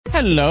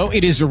Hello,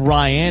 it is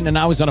Ryan, and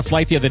I was on a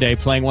flight the other day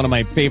playing one of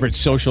my favorite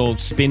social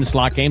spin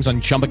slot games on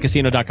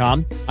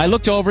ChumbaCasino.com. I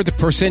looked over at the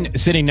person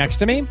sitting next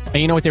to me, and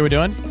you know what they were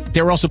doing?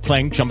 They were also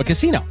playing Chumba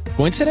Casino.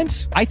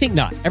 Coincidence? I think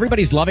not.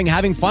 Everybody's loving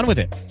having fun with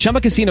it.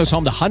 Chumba Casino is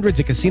home to hundreds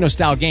of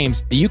casino-style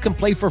games that you can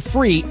play for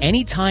free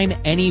anytime,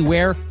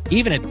 anywhere,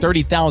 even at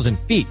 30,000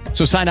 feet.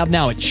 So sign up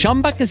now at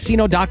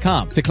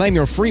ChumbaCasino.com to claim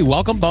your free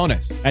welcome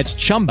bonus. That's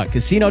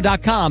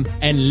ChumbaCasino.com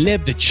and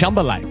live the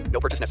Chumba life.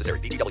 No purchase necessary.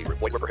 VGW.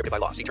 Void where prohibited by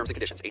law. See terms and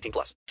conditions. 18+.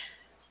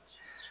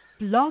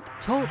 Blog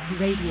Talk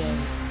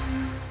Radio.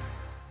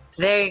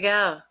 There you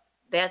go.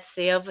 That's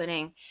the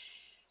opening.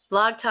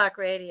 Blog Talk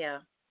Radio.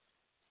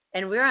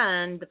 And we're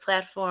on the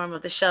platform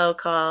of the show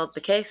called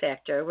The K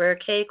Factor, where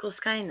K equals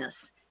kindness.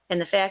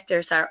 And the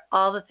factors are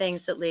all the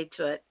things that lead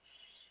to it.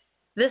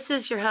 This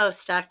is your host,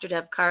 Dr.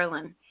 Deb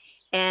Carlin.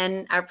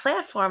 And our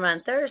platform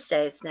on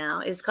Thursdays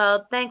now is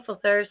called Thankful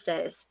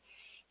Thursdays.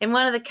 And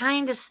one of the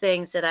kindest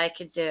things that I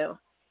could do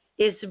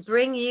is to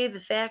bring you the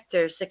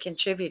factors that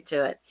contribute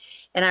to it.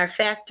 And our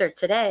factor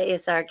today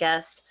is our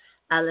guest,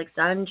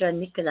 Alexandra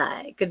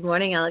Nickolai. Good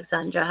morning,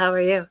 Alexandra. How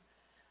are you?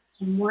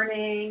 Good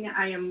morning.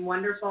 I am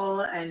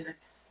wonderful and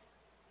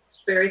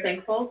very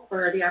thankful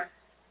for the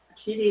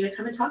opportunity to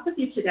come and talk with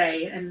you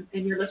today and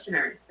your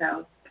listeners.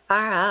 So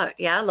far out.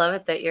 Yeah, I love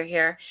it that you're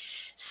here.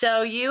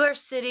 So you are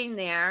sitting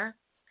there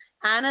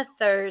on a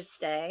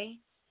Thursday.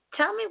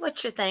 Tell me what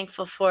you're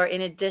thankful for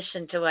in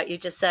addition to what you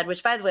just said,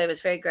 which, by the way, was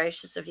very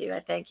gracious of you. I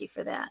thank you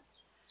for that.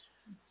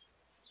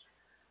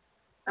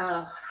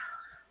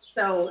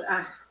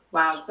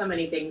 Wow, so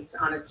many things,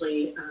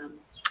 honestly.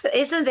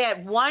 Isn't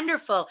that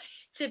wonderful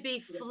to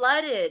be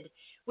flooded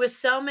with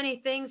so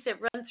many things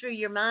that run through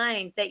your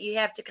mind that you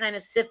have to kind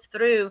of sift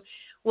through?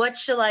 What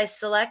shall I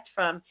select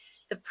from?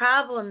 The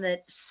problem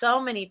that so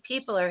many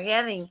people are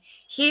having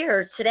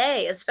here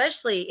today,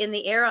 especially in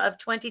the era of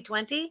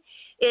 2020,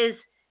 is,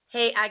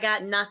 hey, I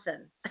got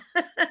nothing.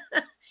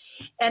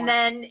 And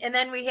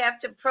then we have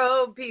to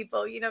probe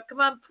people, come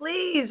on,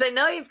 please. I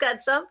know you've got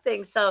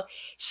something. So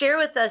share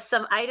with us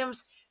some items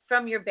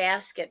from your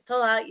basket.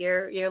 Pull out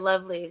your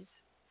lovelies.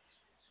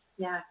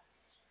 Yeah.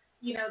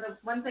 The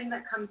one thing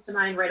that comes to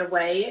mind right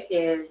away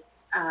is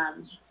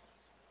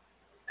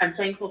I'm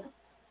thankful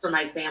for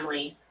my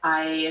family.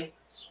 I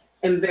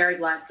am very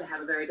blessed to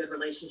have a very good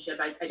relationship.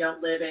 I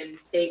don't live in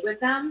state with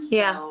them.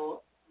 Yeah.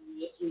 So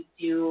we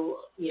do,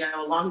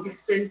 a long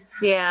distance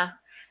kind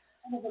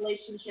of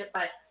relationship,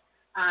 but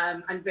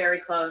I'm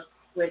very close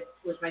with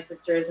my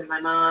sisters and my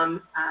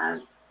mom.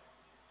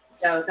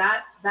 So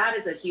that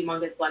is a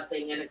humongous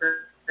blessing and a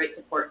great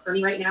support for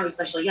me right now,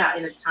 especially,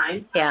 in this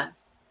time. Yeah.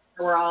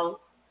 We're all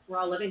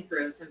living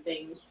through some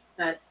things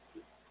that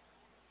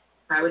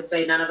I would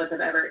say none of us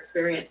have ever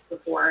experienced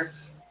before.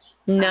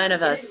 None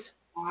of us.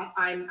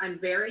 I'm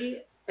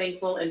very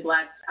thankful and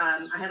blessed.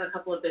 I have a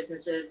couple of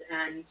businesses,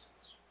 and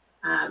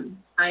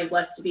I am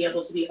blessed to be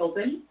able to be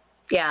open.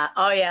 Yeah.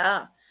 Oh,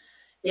 yeah.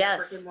 Yes.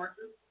 Brick and mortar,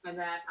 and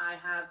that I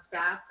have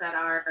staff that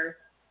are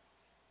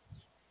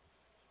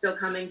still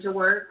coming to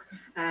work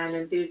and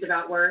enthused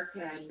about work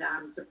and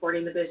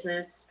supporting the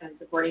business and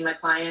supporting my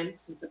clients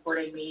and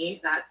supporting me.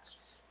 That's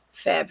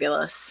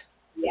fabulous.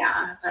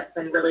 Yeah, that's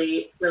been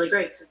really, really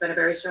great. It's been a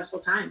very stressful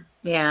time.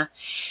 Yeah.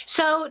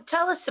 So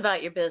tell us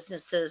about your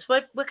businesses.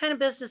 What kind of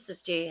businesses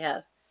do you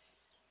have?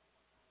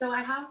 So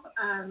I have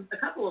a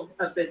couple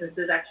of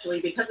businesses,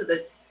 actually. Because of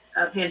this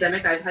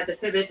pandemic, I've had to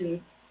pivot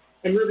and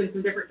move in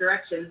some different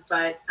directions.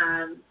 But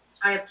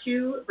I have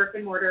 2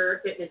 brick-and-mortar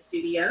fitness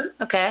studios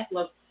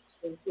located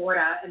in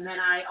Florida. And then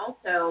I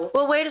also...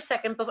 Well, wait a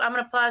second. But I'm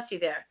going to pause you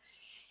there.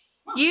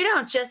 Oh. You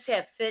don't just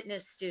have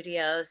fitness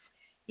studios.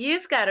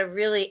 You've got a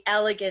really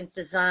elegant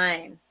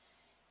design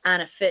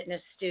on a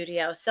fitness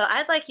studio. So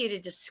I'd like you to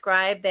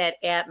describe that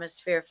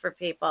atmosphere for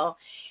people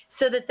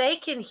so that they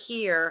can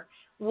hear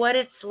what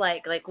it's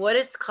like what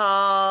it's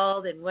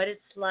called and what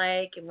it's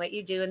like and what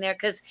you do in there.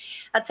 Because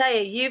I'll tell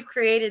you, you've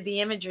created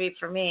the imagery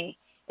for me,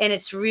 and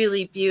it's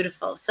really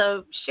beautiful.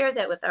 So share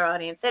that with our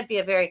audience. That'd be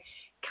a very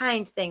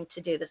kind thing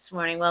to do this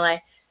morning while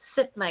I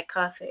sip my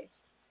coffee.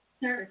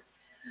 Sure.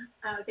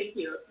 Thank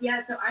you. Yeah,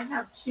 so I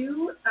have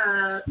 2,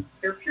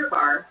 they're Pure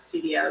Barre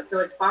studios. So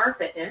it's bar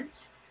fitness.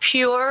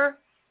 Pure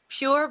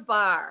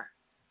bar.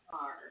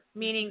 Bar.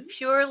 Meaning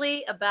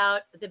purely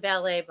about the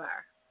ballet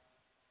bar.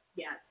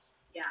 Yes,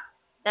 yeah.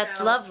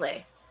 That's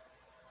lovely.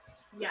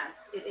 Yes,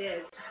 it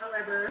is.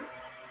 However,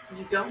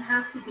 you don't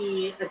have to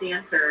be a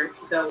dancer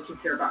to go to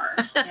Pure Barre.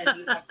 And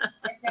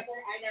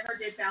I never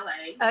did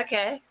ballet.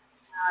 Okay.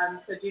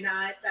 So do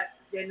not, that's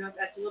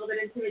a little bit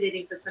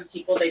intimidating for some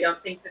people. They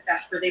don't think that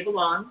that's where they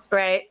belong.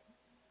 Right.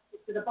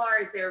 So the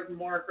bars, they're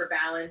more for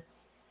balance,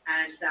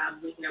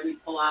 and we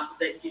pull off a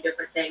bit and do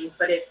different things,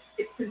 but it's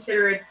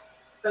considered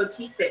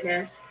boutique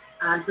fitness.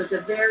 So it's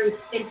a very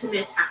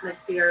intimate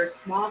atmosphere,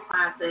 small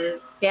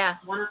classes. Yeah.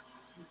 One-on-one.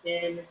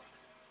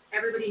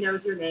 Everybody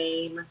knows your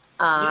name. You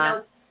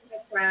know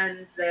your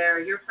friends there.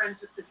 You're friends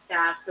with the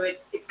staff. So it's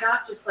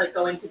not just like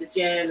going to the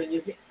gym and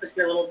you put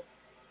your little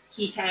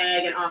key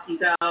tag and off you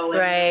go. And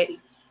right.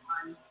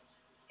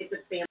 It's a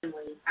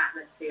family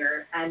atmosphere.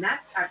 and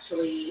that's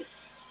actually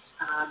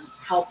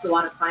helped a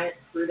lot of clients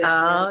through this.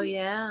 Oh,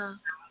 yeah.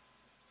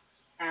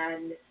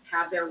 And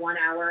have their 1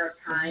 hour of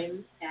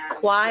time. And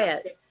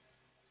quiet.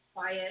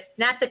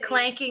 Not the safe.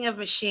 clanking of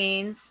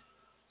machines.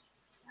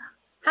 Yeah.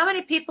 How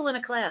many people in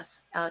a class,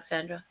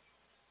 Alexandra?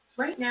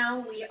 Right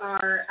now we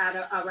are at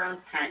around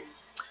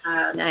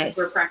 10. Nice.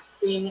 We're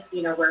practicing,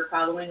 we're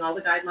following all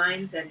the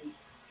guidelines and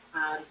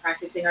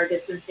practicing our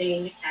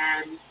distancing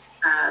and,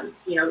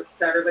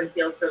 so everyone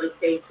feels really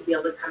safe to be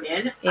able to come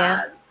in.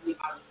 Yeah. We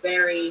have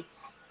very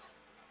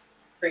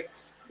strict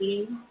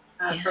cleaning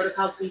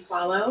protocols we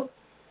follow.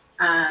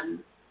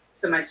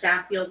 So my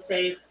staff feels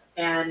safe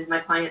and my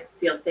clients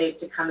feel safe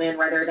to come in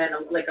rather than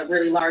a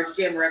really large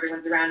gym where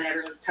everyone's around and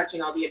everyone's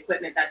touching all the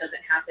equipment. That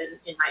doesn't happen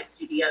in my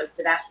studio.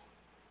 So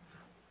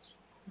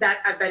that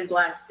I've been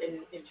blessed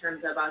in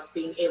terms of us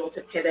being able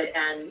to pivot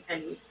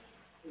and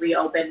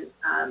reopen,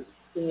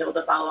 being able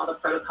to follow all the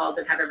protocols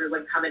and have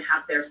everyone come and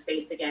have their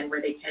space again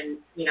where they can,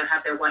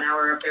 have their 1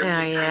 hour of their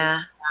time.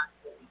 Yeah.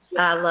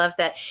 I love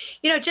that.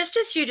 Just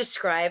as you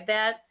described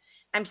that,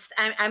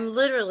 I'm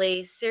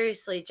literally,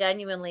 seriously,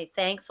 genuinely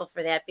thankful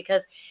for that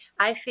because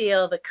I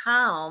feel the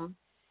calm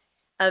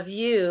of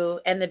you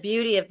and the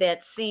beauty of that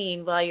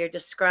scene while you're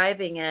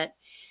describing it.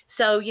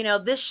 So,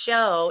 this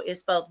show is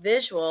both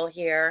visual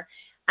here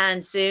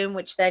on Zoom,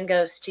 which then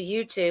goes to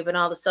YouTube and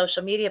all the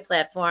social media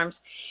platforms,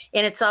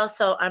 and it's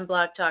also on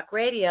Blog Talk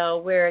Radio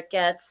where it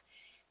gets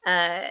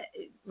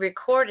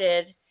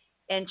recorded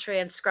and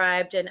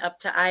transcribed and up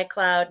to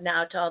iCloud,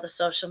 now to all the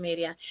social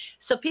media.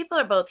 So people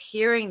are both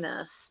hearing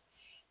this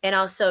and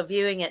also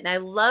viewing it. And I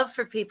love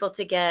for people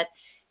to get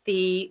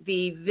the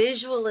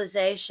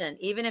visualization,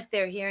 even if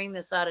they're hearing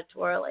this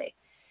auditorily.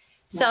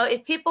 Yeah. So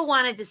if people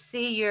wanted to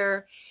see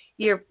your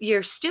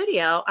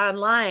studio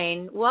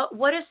online,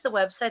 what is the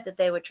website that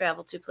they would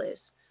travel to, please?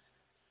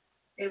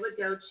 They would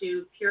go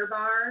to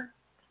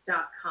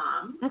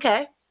purebarre.com.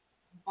 Okay.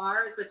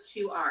 Barre is with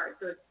 2 R's,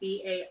 so it's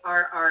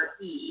BARRE.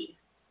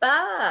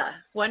 Ah,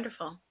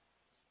 wonderful.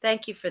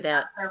 Thank you for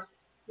that.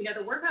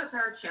 The workouts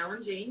are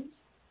challenging.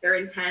 They're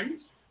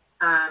intense.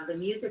 The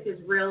music is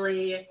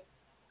really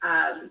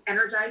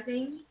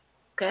energizing.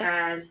 Okay.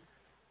 And,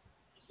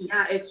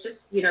 it's just,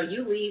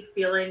 you leave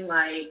feeling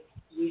like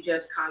you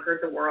just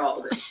conquered the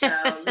world. So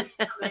you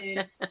come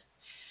in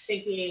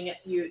thinking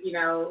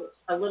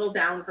a little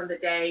down from the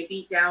day,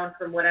 beat down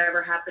from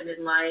whatever happened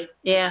in life,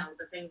 the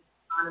things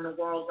on in the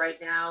world right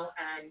now,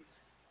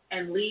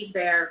 and leave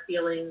there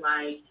feeling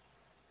like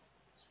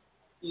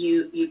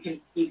you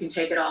can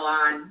take it all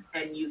on,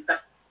 and you've got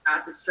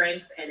the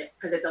strength, and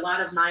because it's a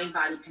lot of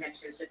mind-body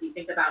connections. So if you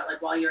think about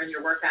while you're in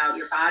your workout,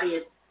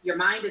 your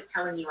mind is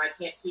telling you, I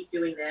can't keep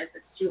doing this,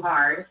 it's too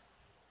hard.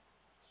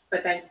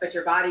 But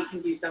your body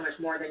can do so much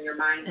more than your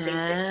mind thinks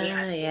it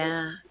can.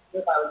 Yeah.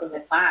 If I was in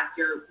the class,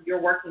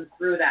 you're working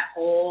through that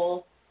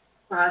whole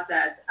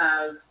process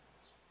of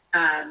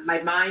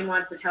my mind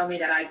wants to tell me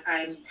that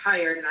I'm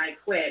tired and I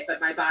quit,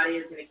 but my body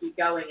is going to keep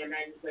going. And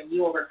then when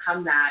you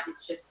overcome that,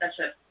 it's just such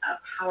a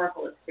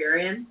powerful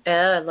experience. Oh,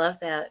 I love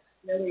that.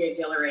 Really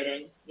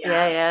exhilarating.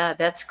 Yeah,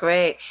 that's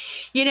great.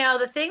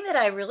 The thing that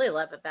I really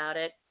love about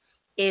it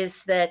is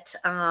that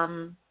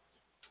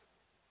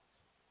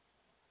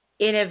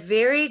in a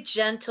very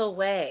gentle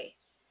way,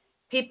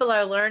 people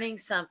are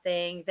learning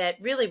something that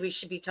really we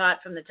should be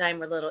taught from the time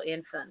we're little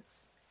infants.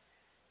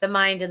 The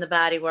mind and the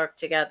body work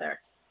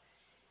together.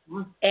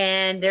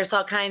 And there's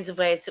all kinds of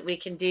ways that we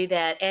can do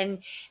that.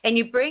 And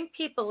you bring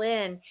people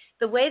in.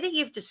 The way that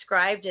you've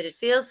described it, it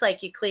feels like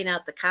you clean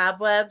out the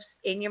cobwebs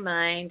in your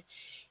mind.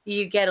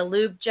 You get a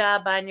lube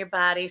job on your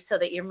body so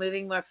that you're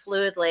moving more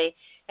fluidly,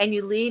 and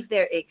you leave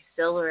there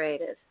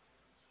exhilarated.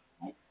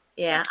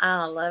 Yeah,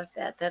 I love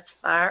that. That's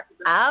far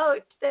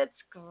out. That's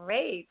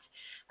great.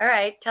 All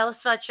right, tell us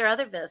about your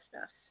other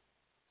business.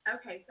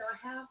 Okay, so I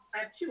have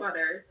 2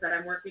 others that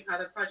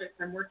other projects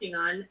I'm working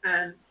on.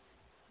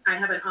 I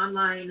have an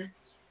online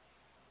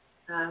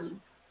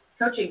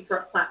coaching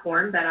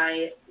platform that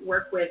I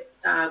work with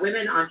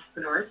women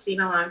entrepreneurs,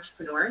 female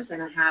entrepreneurs,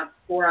 and I have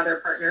 4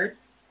 other partners.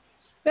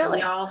 Really?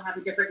 We all have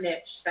a different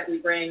niche that we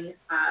bring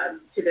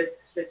to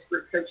this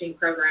group coaching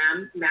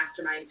program,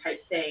 mastermind type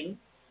thing.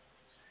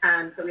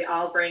 So we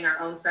all bring our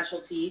own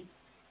specialties.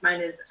 Mine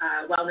is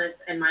wellness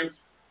and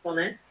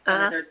mindfulness,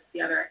 and then there's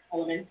the other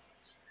elements.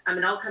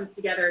 It all comes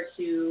together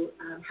to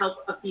help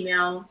a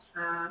female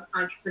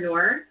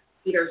entrepreneur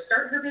either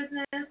start her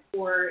business,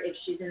 or if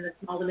she's in the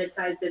small to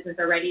mid-sized business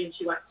already and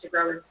she wants to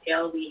grow and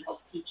scale, we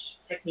help teach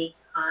techniques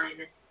on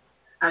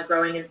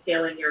growing and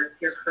scaling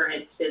your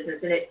current business.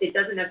 And it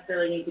doesn't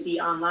necessarily need to be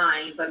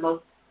online, but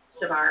most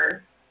of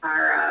our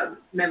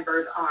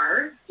members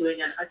are doing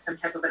some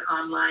type of an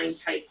online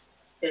type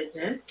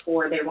business,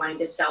 or they're wanting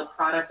to sell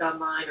product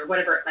online, or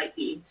whatever it might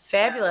be.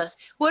 Fabulous.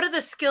 What are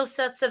the skill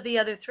sets of the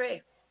other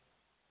 3?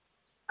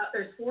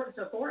 There's 4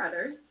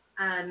 others.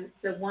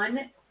 So one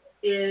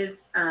is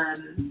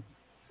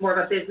more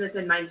of a business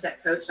and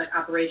mindset coach, like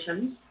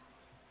operations.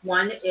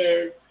 One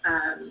is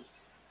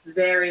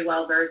very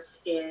well versed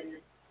in,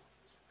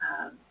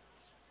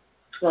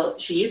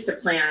 she used to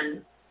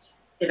plan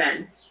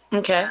events.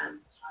 Okay.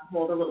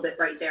 Hold a little bit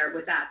right there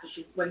with that. So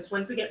she's once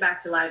we get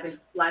back to live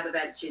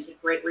events, she's a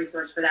great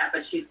resource for that.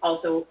 But she's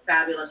also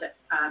fabulous at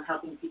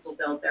helping people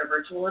build their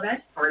virtual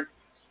events or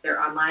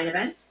their online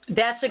events.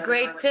 That's a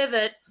great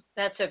pivot.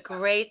 That's a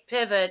great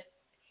pivot.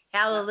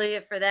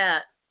 Hallelujah for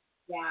that.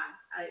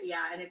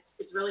 Yeah, and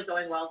it's really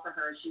going well for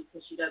her. She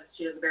does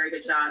a very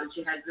good job, and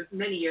she has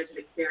many years of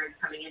experience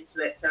coming into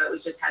it. So it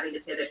was just having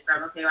to pivot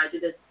from well, I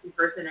did this in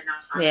person, and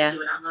now I'm going to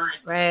do it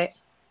online. Right.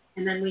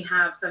 And then we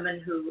have someone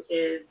who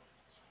is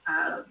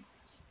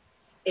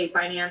a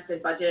finance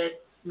and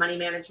budget money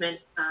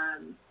management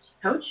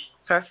coach.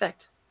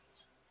 Perfect.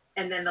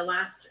 And then the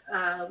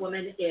last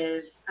woman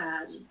is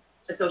a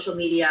social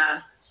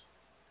media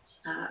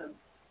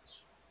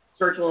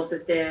virtual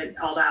assistant,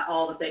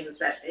 all the things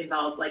that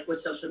involve like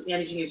with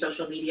managing your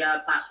social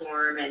media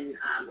platform and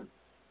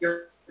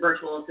your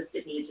virtual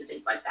assistant needs and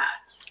things like that.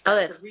 Oh,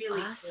 that's it's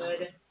really awesome.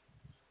 Good.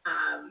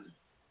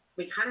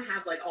 We kind of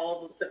have like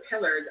all the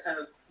pillars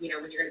of when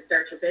you're going to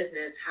start your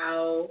business,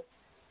 how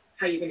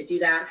you're going to do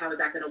that, how is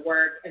that going to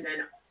work, and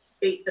then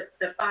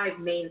the 5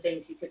 main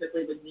things you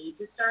typically would need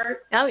to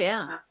start. Oh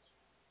yeah.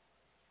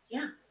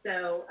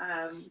 So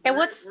and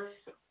we're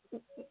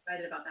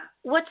excited about that.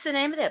 What's the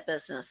name of that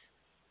business?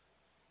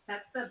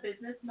 That's the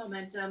Business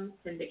Momentum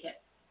Syndicate.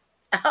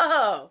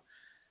 Oh,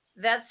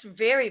 that's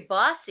very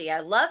bossy. I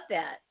love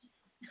that.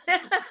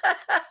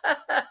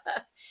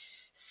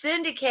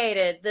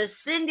 Syndicated, the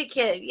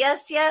syndicate. Yes.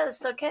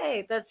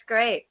 Okay, that's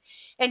great.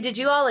 And did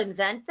you all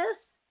invent this?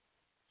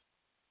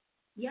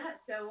 Yeah.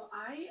 So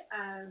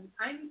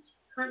I'm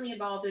currently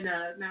involved in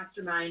a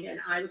mastermind,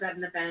 and I was at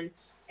an event,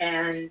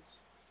 and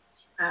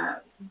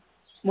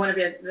one of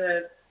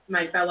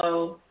my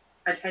fellow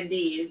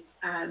attendees,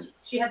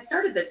 she had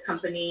started this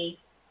company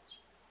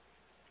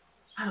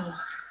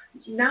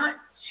not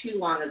too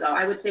long ago,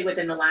 I would say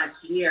within the last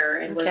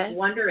year, and was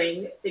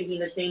thinking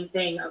the same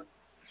thing of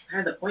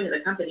kind of the point of the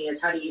company is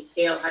how do you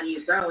scale, how do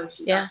you grow, and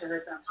she thought to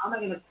herself, how am I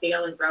going to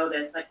scale and grow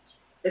this? Like,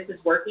 this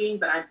is working,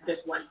 but I'm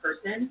just one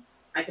person.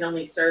 I can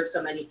only serve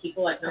so many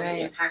people. I can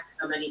only impact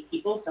so many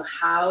people. So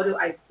how do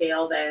I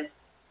scale this?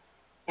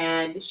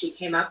 And she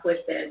came up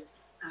with this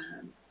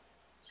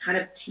kind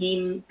of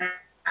team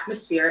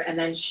atmosphere, and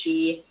then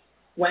she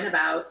went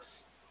about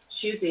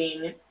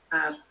choosing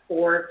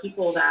 4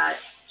 people that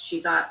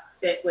she thought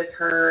fit with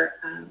her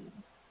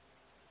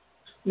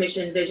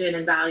mission, vision,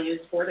 and values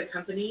for the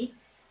company,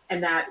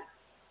 and that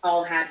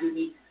all had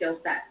unique skill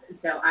sets. And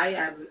so I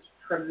am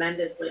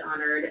tremendously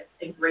honored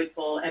and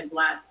grateful and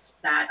blessed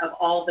that of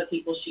all the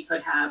people she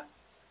could have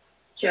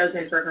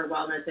chosen for her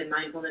wellness and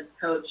mindfulness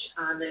coach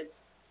on this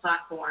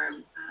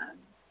platform,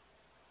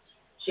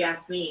 she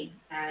asked me,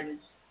 and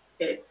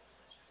it's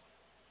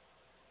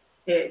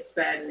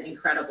been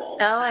incredible.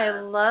 Oh, I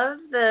love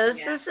this.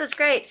 Yeah. This is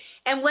great.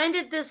 And when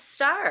did this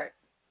start?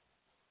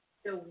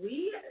 So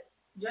we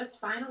just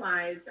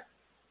finalized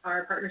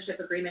our partnership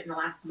agreement in the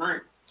last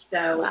month.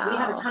 So we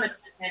have a ton of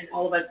content,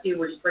 all of us do.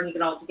 We're just bringing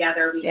it all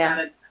together. We've got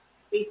a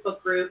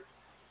Facebook group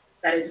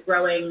that is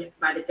growing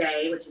by the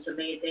day, which is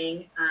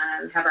amazing.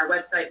 Have our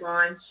website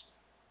launched,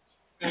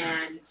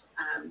 and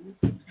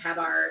have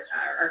our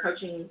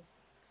coaching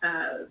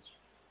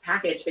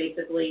package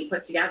basically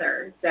put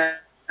together.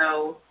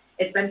 So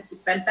it's been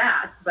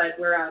fast, but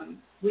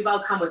we've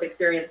all come with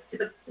experience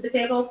to the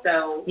table.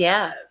 So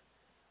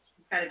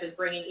kind of just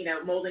bringing,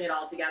 molding it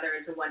all together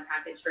into one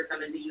package for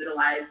someone to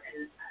utilize.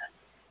 And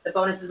the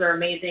bonuses are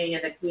amazing,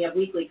 and we have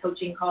weekly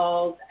coaching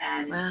calls.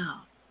 And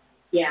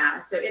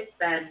so it's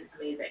been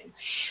amazing.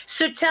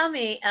 So tell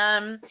me,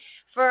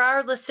 for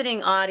our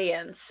listening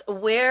audience,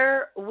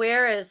 where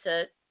is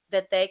it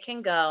that they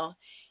can go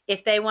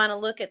if they want to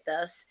look at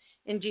this?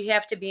 And do you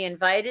have to be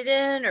invited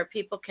in, or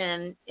people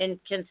can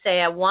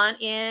say, I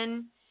want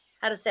in?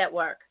 How does that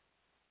work?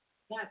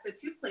 Yeah, so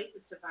 2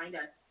 places to find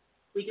us.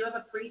 We do have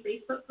a free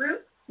Facebook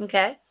group.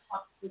 Okay.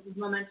 This is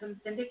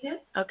Momentum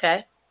Syndicate.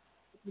 Okay.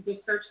 You can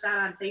just search that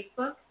on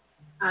Facebook.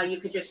 You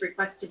could just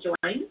request to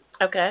join.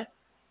 Okay.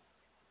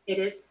 It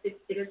is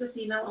a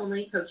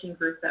female-only coaching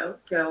group, though.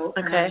 So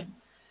where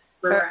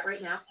we're at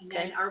right now. And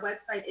then our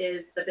website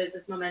is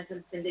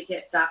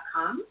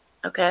thebusinessmomentumsyndicate.com.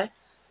 Okay.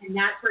 And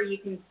that's where you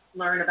can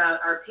learn about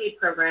our paid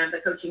program, the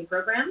coaching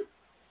program.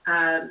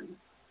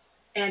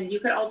 And you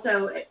could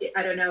also,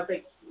 I don't know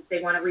if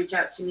they want to reach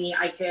out to me,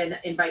 I can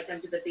invite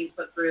them to the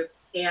Facebook group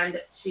and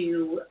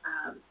to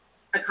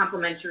a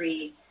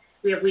complimentary,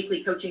 we have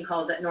weekly coaching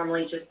calls that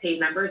normally just paid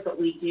members, but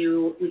we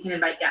can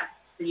invite guests.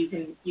 So you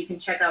can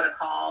check out a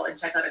call and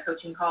check out a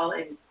coaching call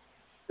and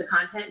the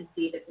content and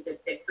see if it's a good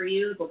fit for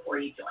you before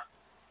you join.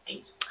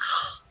 Thanks.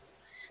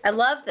 I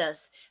love this.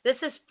 This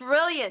is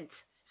brilliant.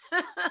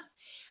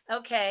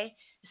 Okay,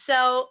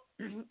 so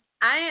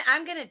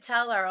I'm going to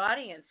tell our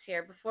audience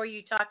here before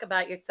you talk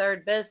about your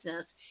third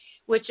business,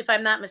 which, if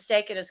I'm not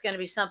mistaken, is going to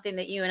be something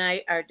that you and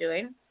I are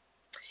doing,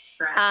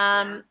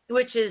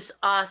 which is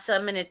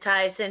awesome, and it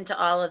ties into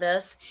all of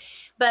this.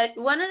 But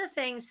one of the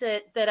things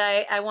that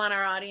I want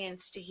our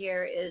audience to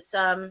hear is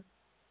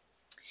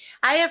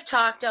I have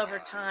talked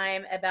over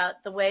time about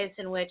the ways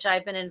in which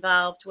I've been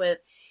involved with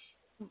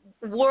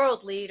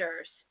world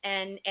leaders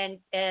and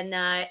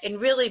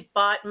really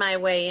bought my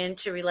way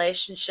into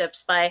relationships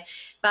by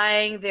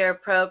buying their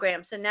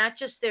programs, and not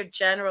just their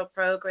general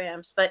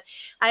programs, but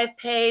I've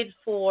paid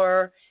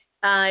for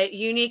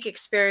unique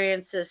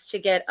experiences to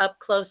get up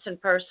close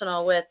and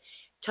personal with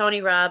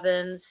Tony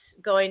Robbins,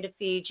 going to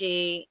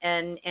Fiji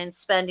and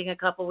spending a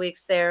couple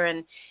weeks there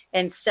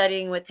and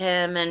studying with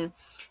him. And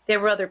there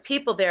were other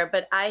people there,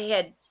 but I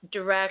had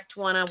direct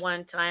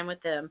one-on-one time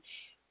with him.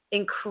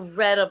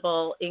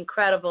 Incredible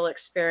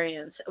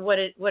experience. What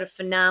a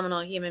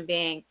phenomenal human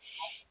being.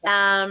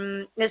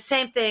 The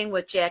same thing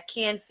with Jack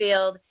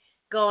Canfield,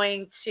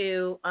 going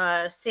to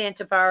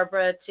Santa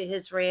Barbara to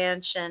his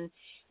ranch and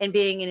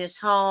being in his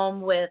home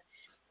with,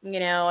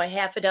 a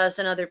half a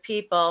dozen other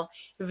people,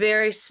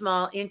 very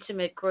small,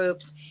 intimate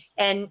groups,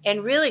 and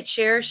really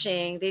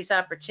cherishing these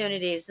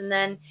opportunities. And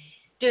then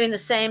doing the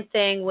same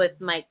thing with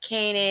Mike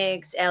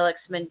Koenig's, Alex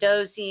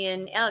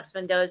Mendozian. Alex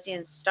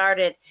Mendozian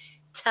started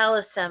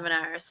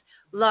teleseminars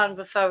long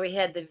before we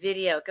had the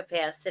video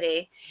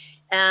capacity.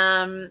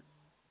 And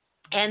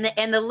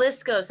the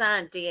list goes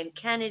on. Dan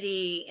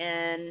Kennedy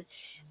and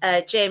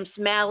James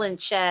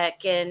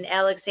Malinchek and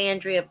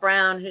Alexandria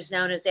Brown, who's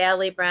known as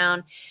Allie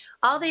Brown.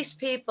 All these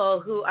people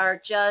who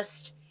are just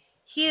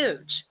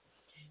huge.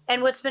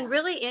 And what's been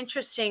really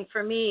interesting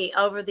for me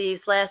over these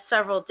last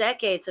several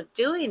decades of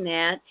doing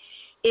that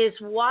is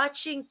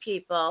watching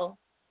people.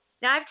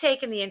 Now, I've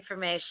taken the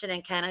information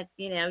and kind of,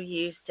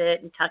 used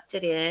it and tucked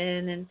it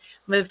in and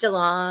moved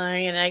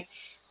along, and I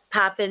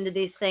pop into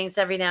these things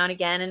every now and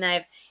again, and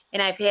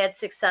I've had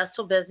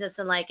successful business,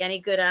 and like any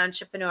good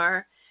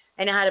entrepreneur,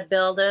 I know how to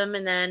build them,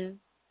 and then,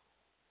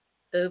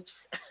 oops,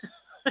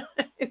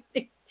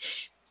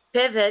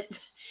 pivot.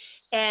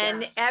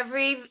 And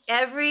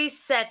every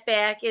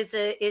setback is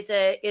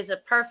a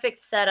perfect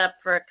setup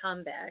for a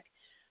comeback.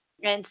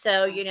 And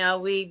so,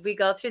 we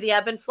go through the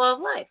ebb and flow of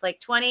life. Like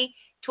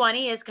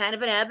 2020 is kind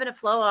of an ebb and a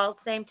flow all at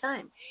the same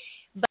time.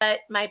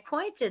 But my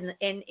point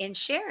in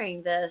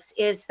sharing this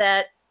is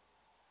that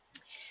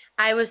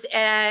I was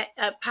a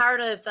part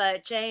of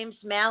James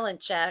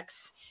Malinchek's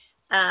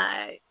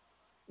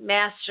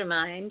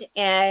mastermind,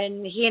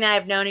 and he and I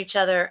have known each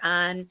other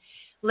on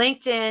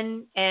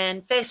LinkedIn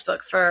and Facebook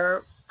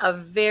for a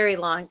very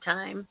long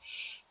time.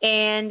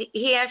 And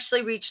he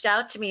actually reached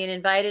out to me and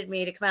invited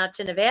me to come out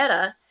to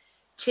Nevada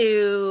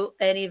to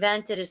an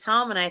event at his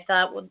home, and I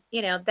thought, well,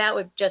 that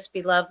would just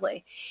be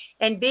lovely.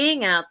 And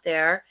being out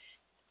there,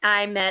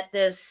 I met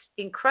this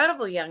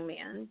incredible young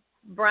man,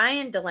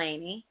 Brian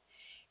Delaney,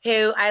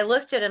 who I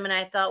looked at him and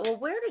I thought, well,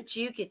 where did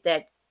you get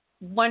that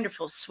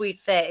wonderful, sweet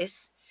face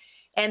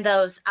and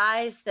those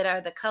eyes that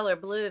are the color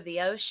blue of the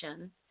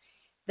ocean,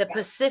 the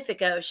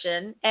Pacific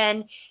Ocean,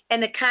 and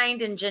the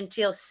kind and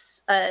genteel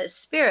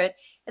spirit?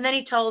 And then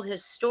he told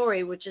his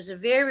story, which is a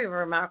very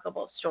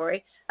remarkable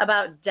story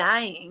about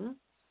dying,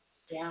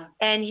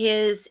 and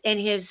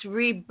his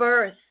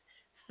rebirth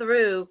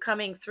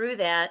coming through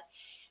that,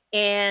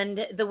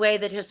 and the way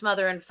that his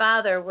mother and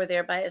father were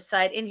there by his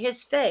side in his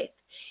faith,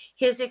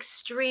 his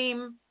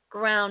extreme,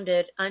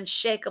 grounded,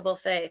 unshakable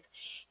faith.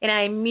 And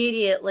I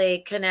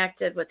immediately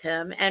connected with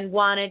him and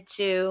wanted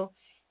to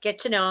get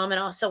to know him,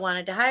 and also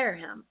wanted to hire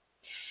him.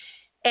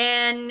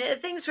 And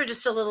things were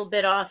just a little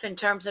bit off in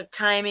terms of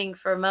timing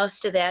for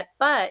most of that.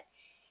 But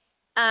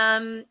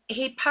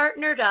he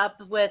partnered up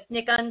with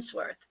Nick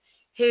Unsworth,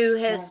 who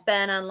has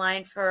been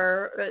online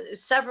for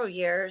several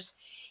years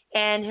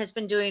and has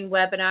been doing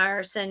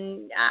webinars.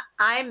 And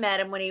I met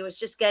him when he was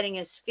just getting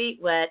his feet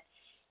wet,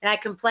 and I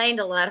complained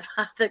a lot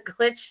about the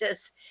glitches.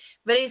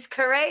 But he's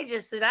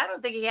courageous, and I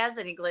don't think he has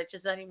any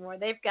glitches anymore.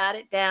 They've got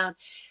it down.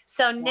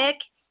 So Nick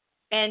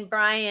and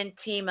Brian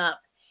team up,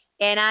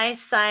 and I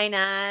sign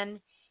on,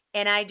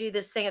 and I do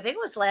this thing. I think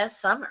it was last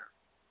summer.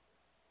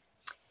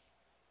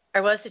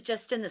 Or was it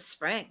just in the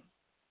spring?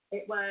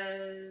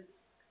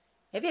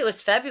 Maybe it was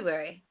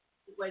February.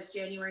 It was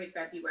January,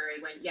 February,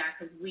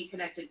 because we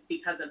connected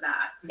because of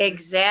that.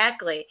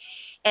 Exactly.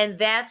 And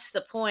that's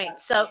the point.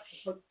 So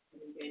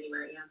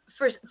January,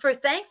 for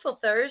Thankful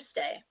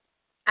Thursday,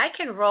 I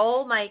can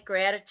roll my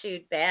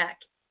gratitude back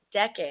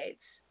decades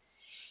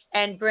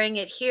and bring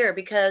it here,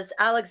 because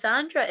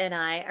Alexandra and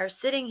I are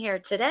sitting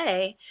here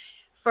today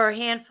for a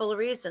handful of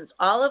reasons.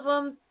 All of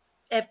them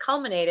have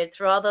culminated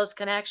through all those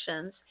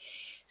connections.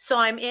 So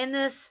I'm in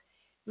this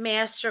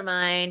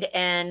mastermind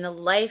and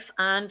Life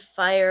on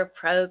Fire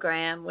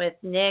program with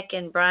Nick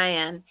and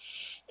Brian,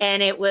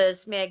 and it was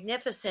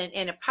magnificent.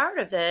 And a part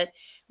of it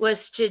was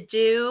to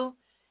do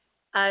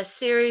a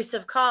series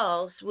of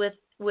calls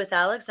with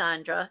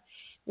Alexandra.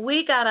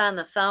 We got on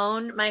the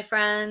phone, my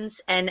friends,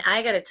 and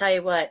I got to tell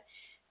you what,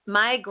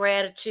 my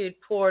gratitude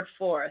poured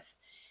forth,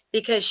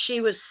 because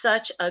she was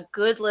such a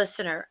good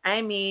listener.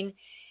 I mean,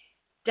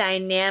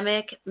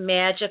 dynamic,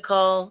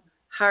 magical,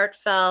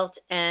 heartfelt,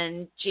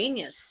 and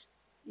genius.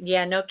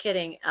 Yeah, no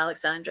kidding,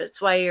 Alexandra.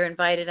 It's why you're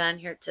invited on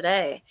here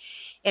today,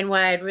 and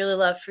why I'd really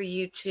love for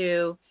you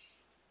to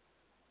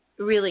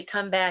really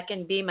come back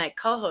and be my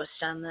co-host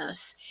on this,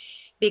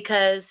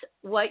 because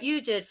what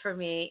you did for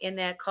me in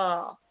that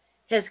call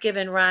has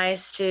given rise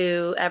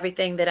to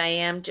everything that I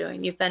am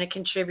doing. You've been a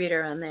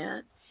contributor on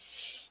that.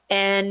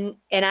 And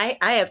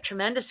I have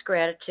tremendous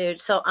gratitude.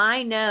 So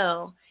I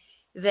know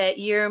that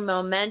your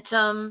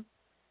Momentum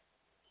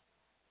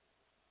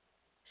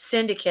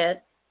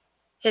Syndicate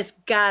has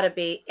got to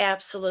be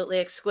absolutely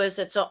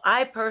exquisite. So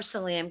I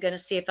personally am going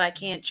to see if I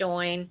can't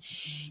join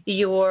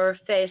your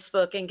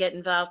Facebook and get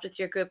involved with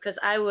your group, because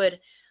I would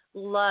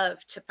love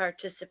to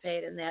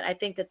participate in that. I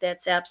think that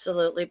that's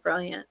absolutely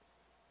brilliant.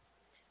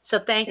 So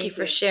thank you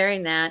for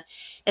sharing that.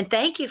 And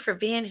thank you for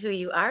being who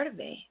you are to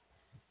me.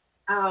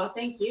 Oh,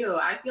 thank you.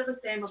 I feel the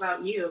same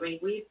about you. I mean,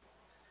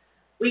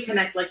 we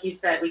connect, like you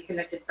said, we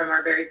connected from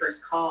our very first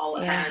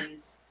call. Yeah. And,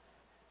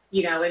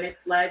 you know, and it's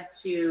led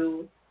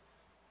to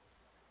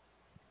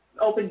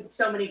opened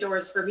so many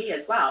doors for me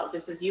as well,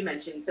 just as you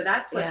mentioned. So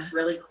that's what's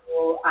really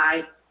cool,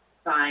 I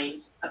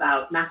find,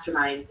 about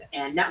masterminds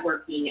and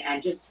networking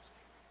and just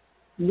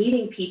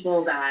meeting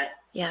people that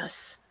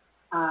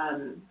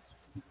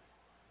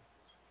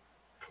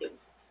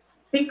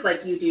think like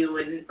you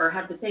do or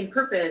have the same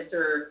purpose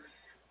or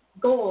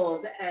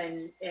goals,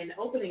 and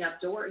opening up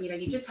doors. You know,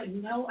 you just had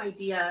no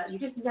idea. You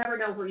just never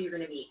know who you're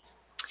going to meet.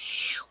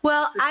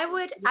 Well, I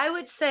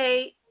would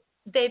say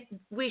that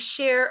we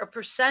share a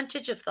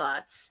percentage of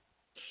thoughts,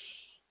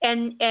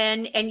 and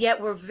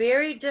yet we're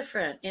very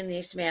different in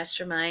these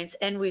masterminds,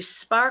 and we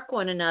spark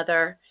one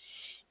another,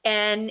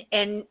 and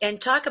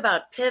talk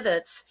about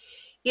pivots.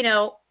 You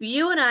know,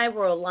 you and I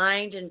were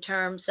aligned in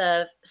terms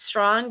of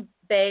strong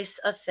base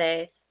of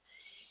faith,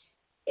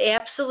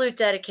 absolute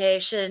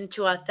dedication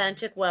to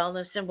authentic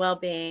wellness and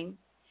well-being,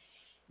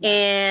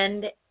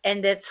 and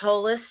it's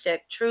holistic,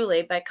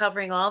 truly, by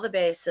covering all the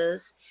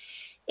bases,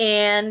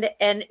 and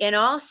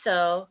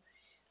also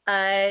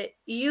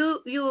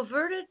you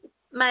averted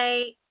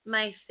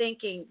my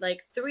thinking like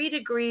 3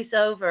 degrees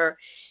over,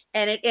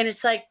 and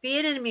it's like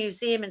being in a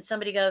museum and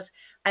somebody goes,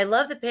 "I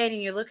love the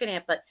painting you're looking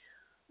at, but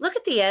look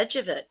at the edge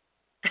of it."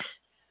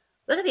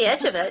 Look at the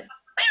edge of it.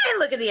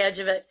 Look at the edge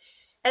of it.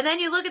 And then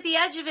you look at the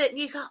edge of it and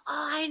you go,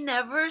 "Oh, I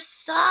never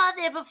saw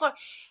that before.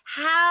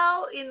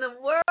 How in the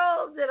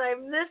world did I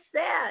miss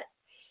that?"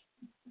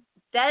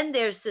 Then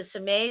there's this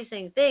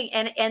amazing thing.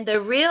 And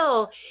the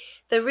real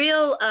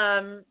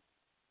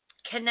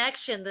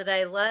connection that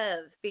I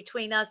love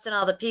between us and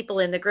all the people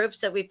in the groups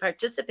that we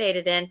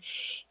participated in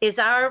is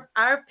our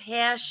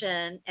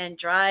passion and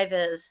drive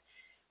is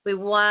we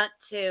want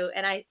to,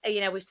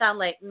 and we sound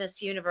like Miss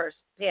Universe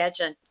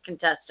pageant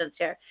contestants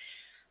here.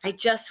 I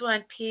just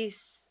want peace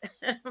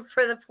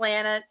for the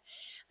planet.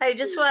 I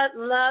just want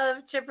love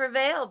to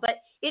prevail.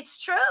 But it's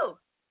true.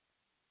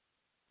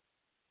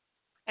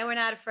 And we're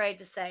not afraid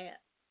to say it.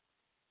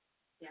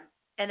 Yeah.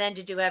 And then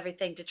to do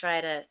everything to try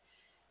to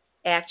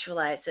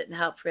actualize it and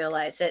help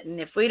realize it.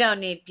 And if we don't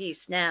need peace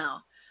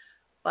now,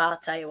 well,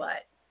 I'll tell you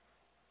what.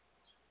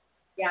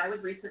 Yeah, I was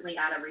recently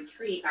at a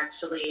retreat,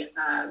 actually,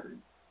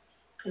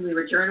 and we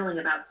were journaling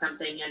about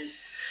something, and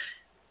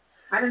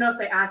I don't know if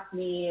they asked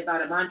me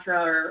about a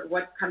mantra or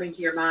what's coming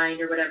to your mind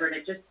or whatever, and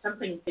it just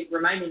something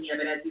reminded me of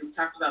it as you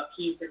talked about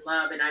peace and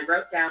love, and I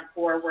wrote down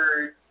 4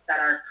 words that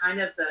are kind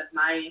of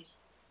my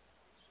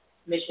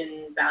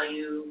mission,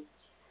 value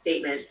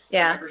statements,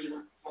 whatever you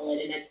want to call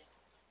it, and it's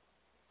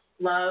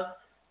love,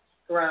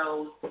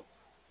 grow,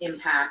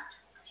 impact.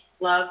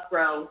 Love,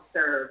 grow,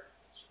 serve,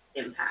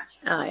 impact.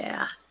 Oh,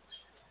 yeah.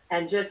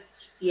 And just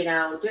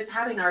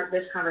having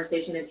this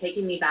conversation and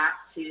taking me back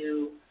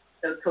to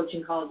those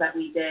coaching calls that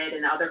we did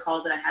and the other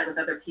calls that I had with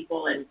other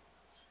people, and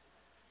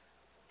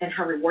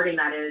how rewarding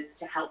that is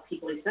to help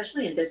people,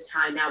 especially in this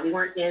time. Now, we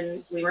weren't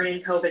in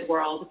COVID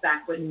world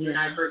back when you and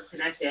I first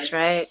connected. That's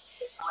right.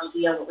 No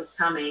idea what was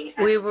coming.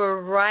 We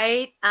were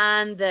right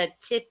on the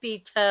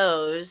tippy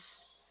toes.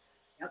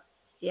 Yep.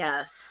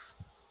 Yes.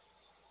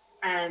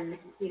 And,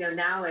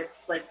 now it's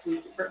like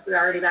we're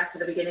already back to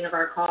the beginning of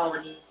our call,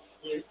 and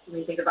when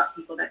you think about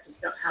people that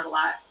just don't have a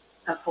lot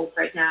of hope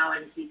right now,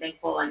 and be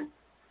thankful, and,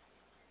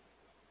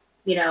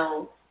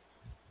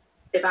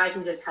 if I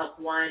can just help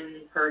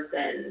one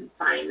person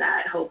find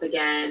that hope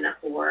again,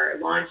 or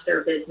launch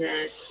their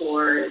business,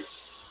 or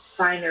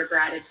find their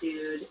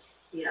gratitude,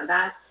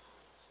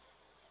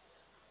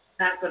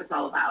 that's what it's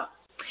all about.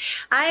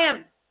 I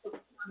am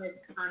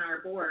on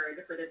our board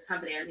for this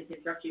company. I don't mean to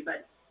interrupt you,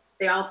 but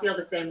they all feel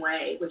the same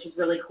way, which is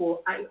really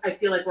cool. I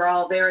feel like we're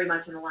all very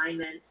much in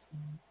alignment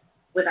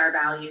with our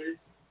values,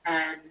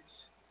 and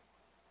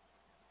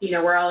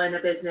we're all in the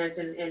business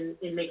and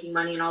in making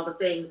money and all the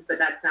things, but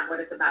that's not what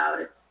it's about.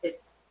 It's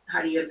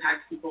how do you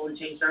impact people and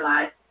change their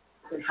lives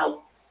and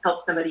help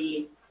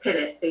somebody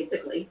pivot,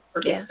 basically,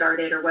 or get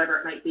started, or whatever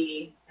it might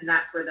be. And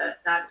that's where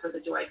the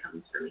joy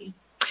comes for me.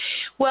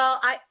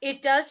 Well,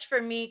 it does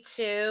for me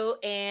too,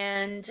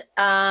 and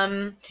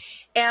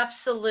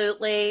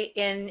absolutely.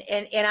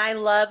 And I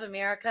love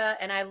America,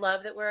 and I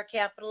love that we're a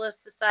capitalist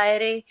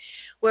society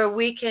where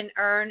we can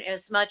earn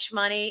as much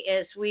money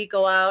as we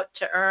go out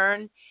to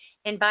earn,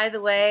 And by the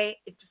way,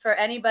 for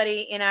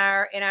anybody in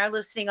our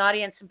listening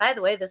audience, and by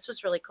the way, this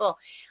was really cool.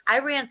 I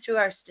ran through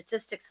our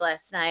statistics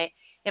last night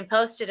and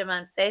posted them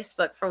on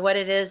Facebook for what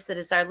it is that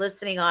is our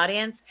listening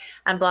audience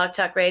on Blog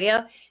Talk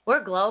Radio.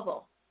 We're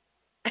global.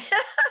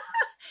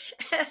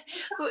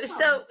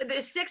 So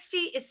the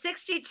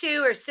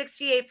 62 or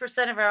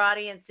 68% of our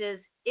audience is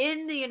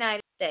in the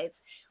United States,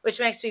 which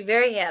makes me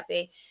very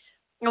happy.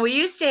 And we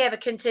used to have a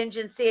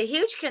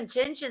huge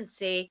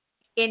contingency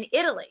in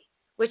Italy,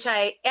 which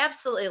I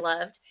absolutely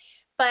loved.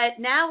 But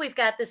now we've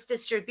got this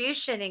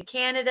distribution in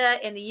Canada,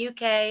 in the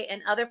UK,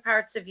 and other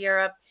parts of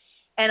Europe,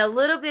 and a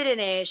little bit in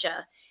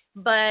Asia.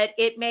 But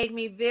it made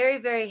me very,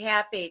 very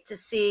happy to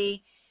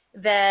see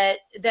that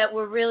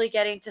we're really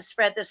getting to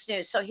spread this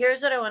news. So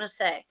here's what I want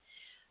to say.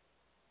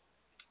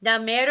 No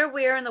matter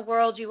where in the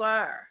world you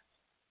are,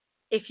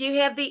 if you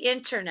have the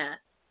internet,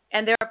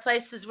 and there are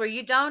places where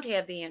you don't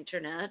have the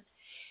internet,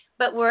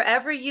 but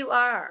wherever you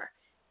are,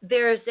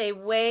 there is a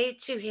way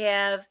to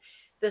have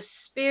the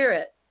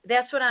spirit.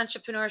 That's what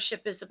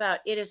entrepreneurship is about.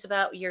 It is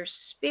about your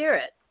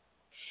spirit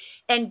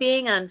and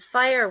being on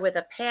fire with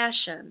a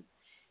passion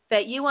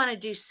that you want to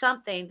do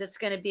something that's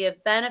going to be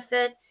of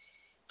benefit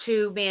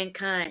to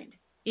mankind.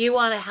 You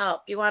want to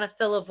help. You want to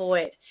fill a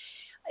void.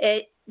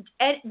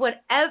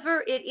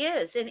 Whatever it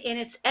is, and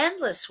it's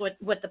endless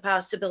what the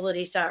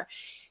possibilities are.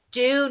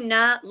 Do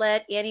not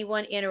let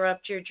anyone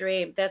interrupt your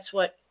dream. That's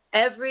what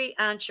every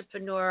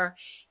entrepreneur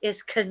is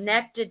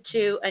connected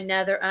to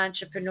another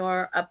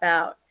entrepreneur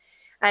about.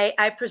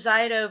 I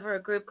preside over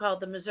a group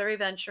called the Missouri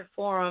Venture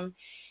Forum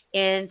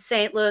in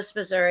St. Louis,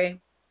 Missouri,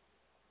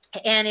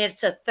 and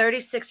it's a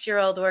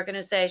 36-year-old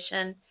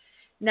organization,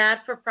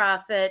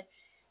 not-for-profit,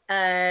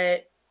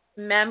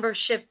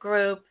 membership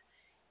group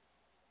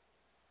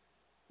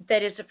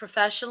that is a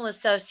professional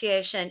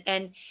association,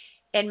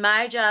 and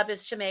my job is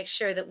to make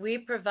sure that we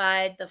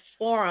provide the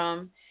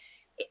forum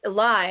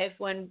live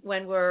when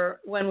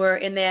we're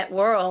in that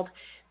world.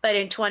 But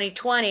in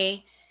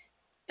 2020,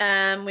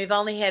 we've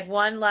only had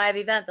one live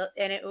event,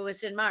 and it was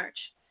in March.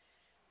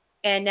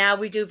 And now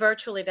we do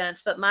virtual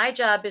events. But my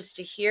job is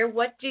to hear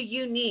what do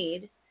you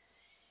need,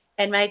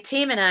 and my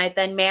team and I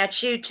then match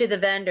you to the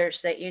vendors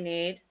that you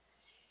need.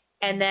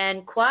 And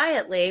then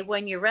quietly,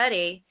 when you're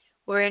ready,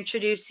 we're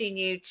introducing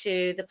you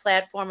to the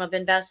platform of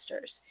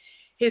investors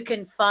who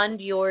can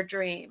fund your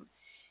dream.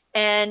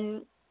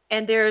 And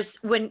here's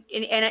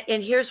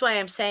why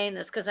I'm saying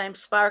this, because I'm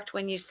sparked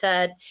when you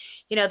said,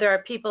 there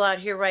are people out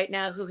here right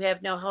now who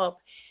have no hope.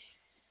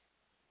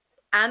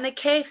 On the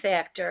K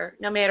Factor,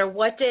 no matter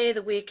what day of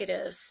the week it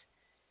is,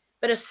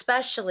 but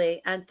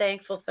especially on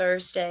Thankful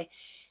Thursday,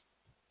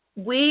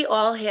 we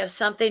all have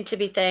something to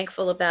be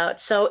thankful about.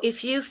 So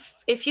if you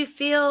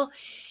feel,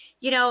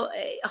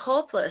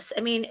 hopeless,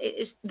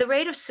 the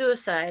rate of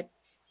suicide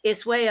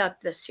is way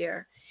up this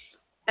year.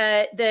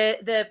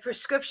 The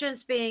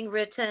prescriptions being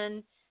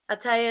written, I'll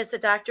tell you, as a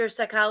doctor of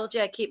psychology,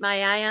 I keep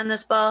my eye on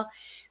this ball.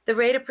 The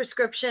rate of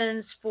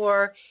prescriptions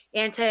for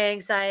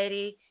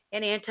anti-anxiety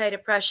and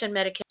antidepressant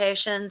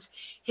medications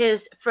is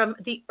from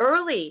the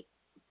early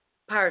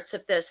parts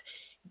of this,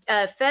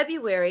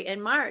 February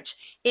and March,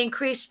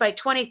 increased by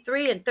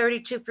 23 and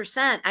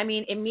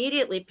 32%.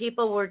 Immediately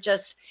people were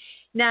just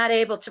not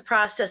able to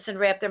process and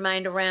wrap their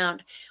mind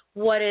around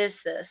what is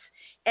this.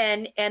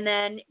 And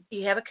then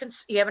you have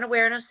an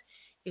awareness,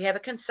 you have a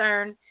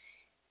concern,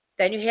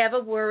 then you have a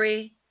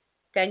worry,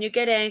 then you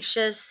get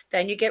anxious,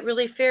 then you get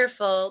really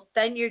fearful,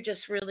 then you're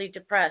just really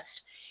depressed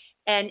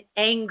and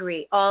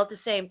angry all at the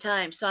same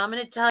time. So I'm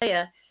going to tell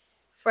you,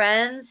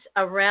 friends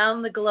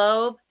around the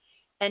globe,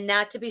 and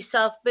not to be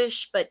selfish,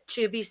 but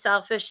to be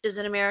selfish as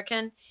an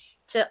American,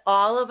 to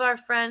all of our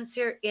friends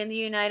here in the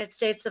United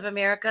States of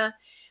America,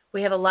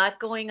 we have a lot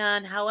going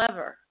on.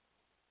 However,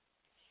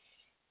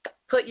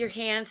 put your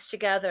hands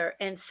together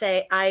and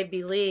say, I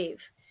believe.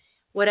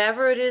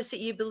 Whatever it is that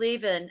you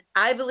believe in.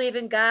 I believe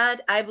in God.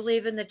 I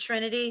believe in the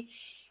Trinity.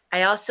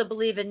 I also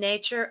believe in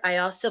nature. I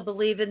also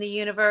believe in the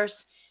universe.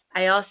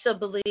 I also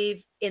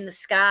believe in the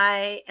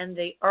sky and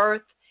the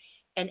earth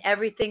and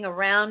everything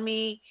around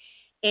me.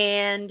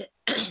 And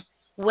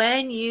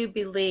when you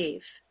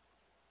believe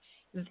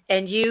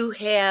and you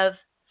have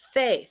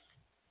faith,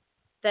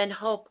 then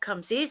hope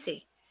comes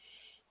easy.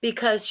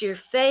 Because your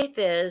faith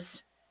is,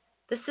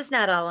 this is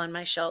not all on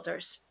my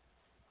shoulders.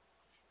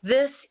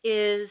 This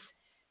is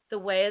the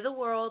way of the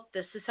world.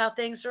 This is how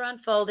things are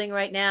unfolding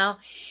right now.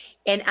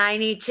 And I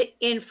need to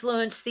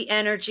influence the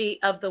energy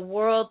of the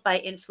world by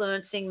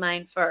influencing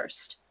mine first.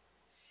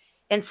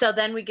 And so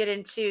then we get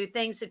into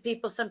things that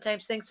people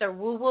sometimes think are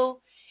woo-woo.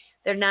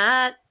 They're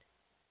not,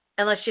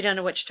 unless you don't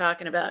know what you're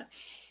talking about.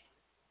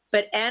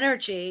 But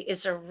energy is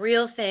a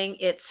real thing.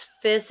 It's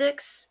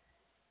physics.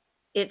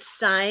 It's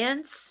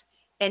science.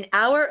 And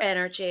our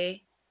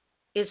energy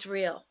is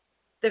real.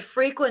 The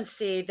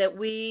frequency that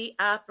we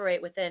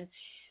operate within,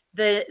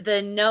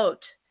 the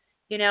note,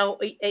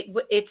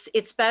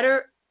 it's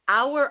better.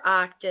 Our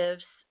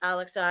octaves,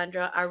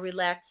 Alexandra, are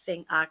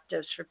relaxing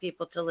octaves for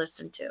people to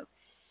listen to.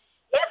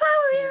 If I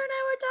were here and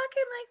I were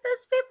talking like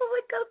this, people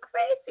would go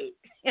crazy.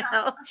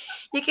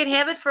 You can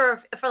have it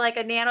for like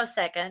a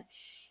nanosecond,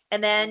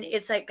 and then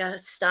it's like,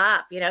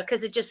 stop,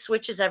 because it just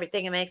switches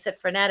everything and makes it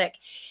frenetic.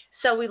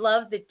 So we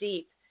love the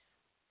deep.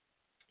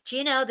 Do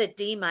you know that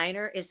D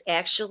minor is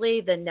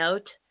actually the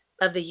note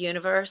of the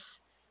universe?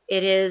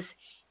 It is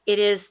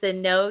the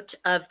note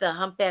of the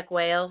humpback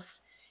whales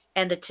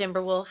and the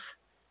timber wolf,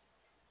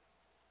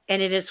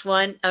 and it is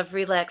one of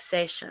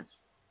relaxation.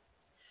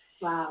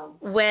 Wow.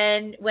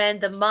 When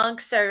the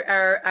monks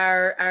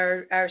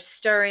are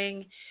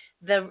stirring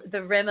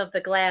the rim of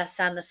the glass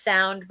on the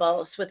sound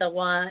bowls with a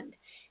wand,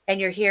 and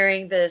you're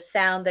hearing the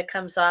sound that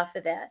comes off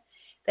of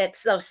that's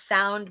those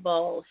sound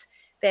bowls,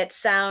 that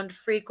sound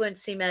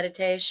frequency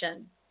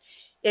meditation.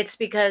 It's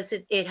because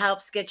it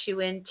helps get you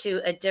into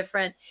a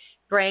different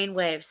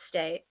brainwave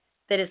state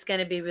that is going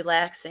to be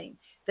relaxing,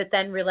 that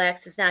then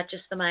relaxes not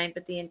just the mind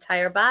but the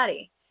entire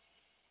body.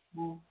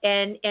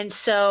 And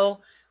so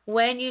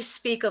when you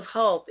speak of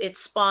hope, it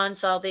spawns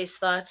all these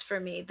thoughts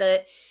for me.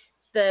 The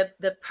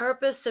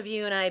purpose of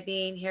you and I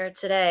being here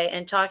today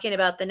and talking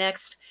about the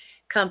next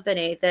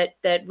company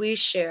that we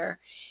share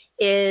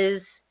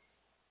is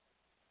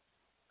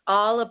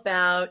all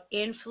about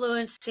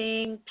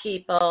influencing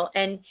people.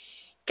 And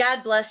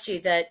God bless you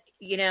that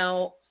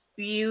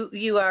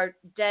you are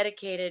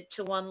dedicated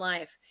to one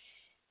life.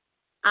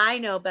 I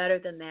know better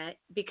than that,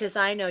 because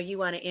I know you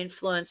want to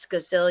influence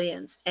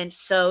gazillions, and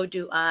so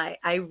do I.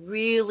 I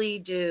really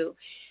do.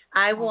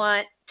 I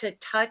want to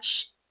touch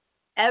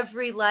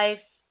every life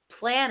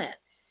planet,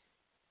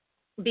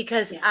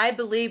 because I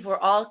believe we're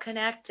all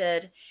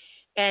connected.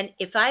 And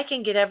if I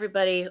can get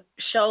everybody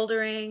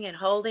shouldering and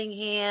holding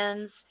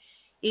hands,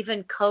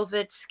 even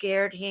COVID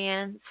scared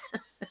hands,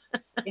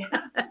 and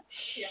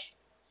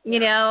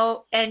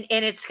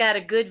it's got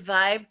a good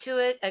vibe to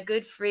it, a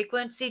good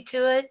frequency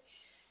to it,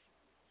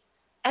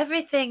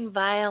 everything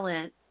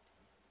violent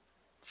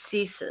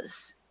ceases.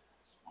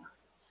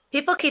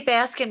 People keep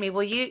asking me,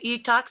 well,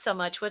 you talk so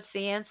much, what's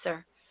the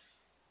answer?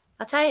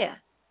 I'll tell you.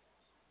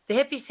 The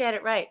hippies had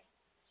it right.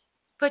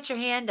 Put your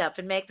hand up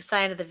and make the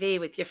sign of the V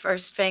with your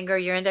first finger,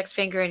 your index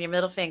finger, and your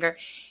middle finger,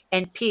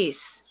 and peace.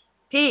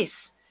 Peace.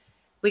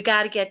 We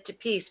got to get to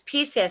peace.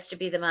 Peace has to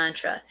be the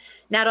mantra,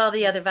 not all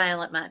the other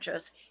violent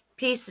mantras.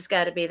 Peace has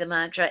got to be the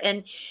mantra.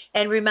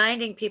 And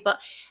reminding people,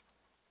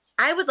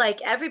 I would like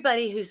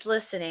everybody who's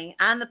listening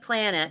on the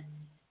planet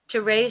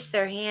to raise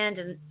their hand,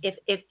 and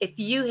if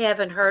you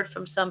haven't heard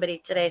from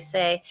somebody today,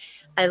 say,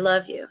 I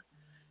love you.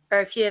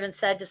 Or if you haven't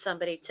said to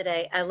somebody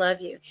today, I love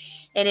you.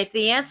 And if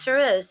the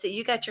answer is that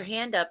you got your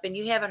hand up and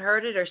you haven't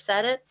heard it or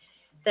said it,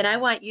 then I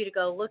want you to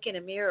go look in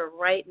a mirror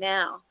right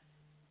now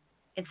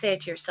and say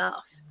it to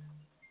yourself,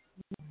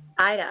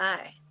 eye to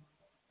eye.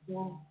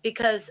 Yeah.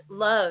 Because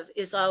love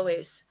is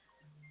always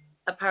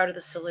a part of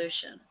the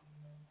solution.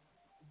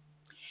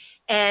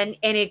 And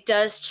it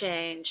does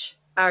change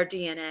our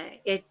DNA.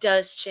 It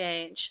does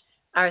change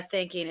our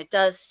thinking. It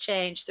does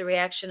change the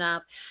reaction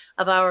of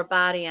our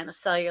body on a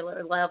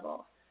cellular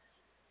level.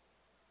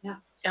 Yeah.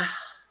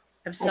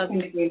 I'm so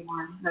glad.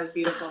 That was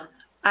beautiful.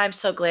 I'm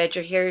so glad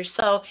you're here.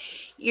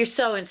 You're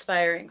so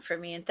inspiring for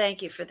me, and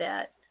thank you for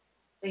that.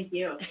 Thank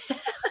you.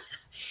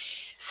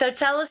 So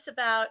tell us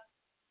tell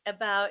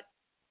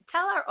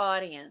our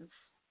audience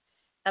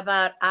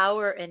about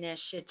our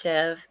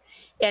initiative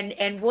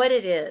and what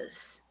it is.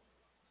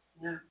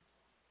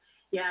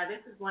 Yeah,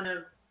 this is one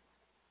of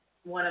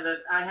the,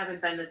 I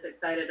haven't been this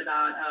excited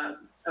about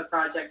a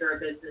project or a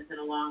business in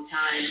a long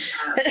time.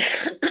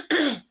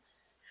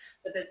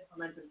 The Business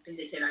Momentum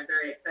Syndicate I'm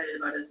very excited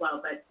about as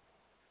well. But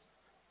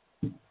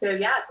so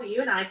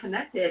you and I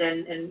connected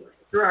and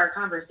through our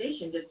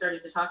conversation just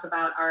started to talk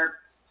about our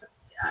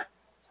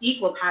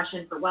equal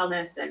passion for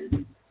wellness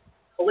and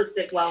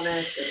holistic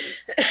wellness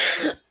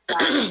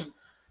and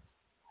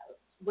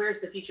where's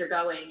the future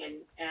going,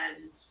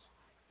 and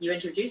you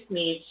introduced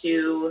me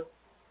to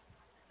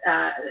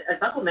a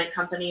supplement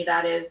company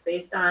that is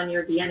based on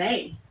your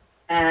DNA.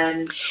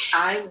 And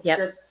I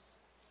just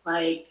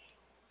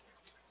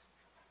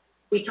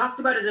we talked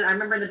about it, and I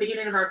remember in the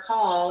beginning of our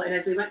call, and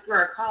as we went through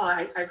our call,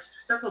 I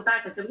circled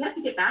back. I said, we have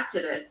to get back to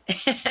this.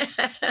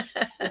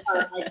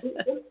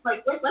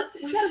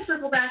 We got to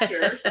circle back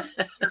here.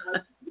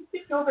 Let's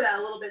skip over that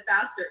a little bit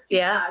faster.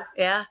 Yeah.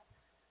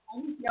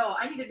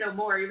 I need to know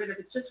more, even if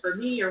it's just for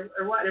me or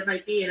what it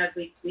might be. And as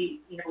we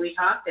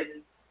talked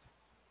and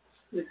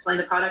you explained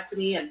the product to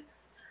me, and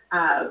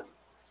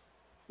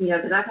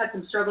because I've had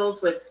some struggles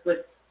with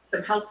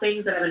some health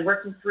things that I've been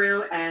working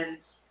through, and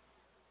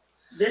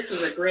this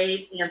was a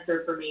great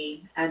answer for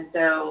me. And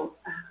so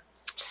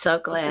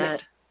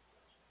glad.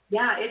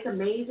 Yeah, it's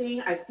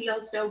amazing. I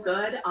feel so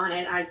good on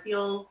it. I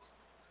feel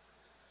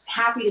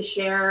happy to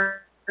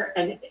share.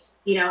 And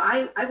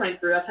I went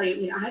through. I'll tell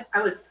you.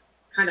 I was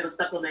kind of a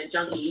supplement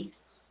junkie.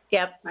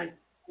 Yep. I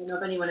don't know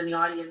if anyone in the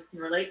audience can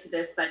relate to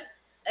this, but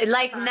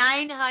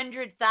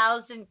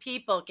 900,000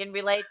 people can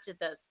relate to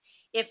this,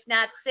 if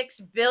not 6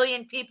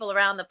 billion people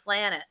around the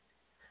planet.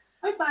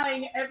 I'm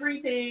buying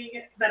everything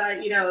that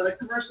the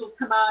commercials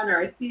come on,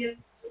 or I see it,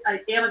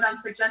 Amazon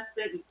suggests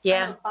it,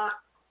 and I bought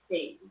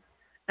things.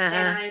 And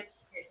I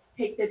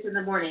take this in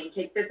the morning,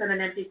 take this on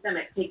an empty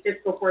stomach, take this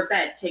before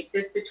bed, take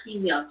this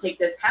between meals, take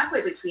this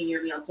halfway between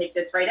your meals, take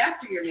this right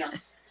after your meal.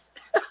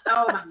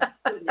 Oh, my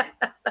goodness.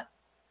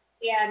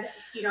 And,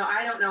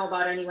 I don't know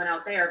about anyone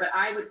out there, but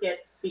I would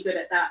be good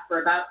at that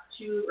for about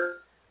 2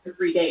 or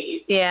 3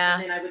 days. Yeah.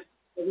 And then I would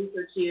a week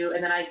or two,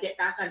 and then I'd get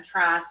back on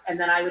track, and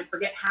then I would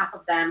forget half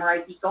of them, or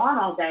I'd be gone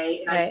all day,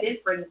 and I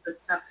did bring the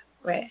stuff,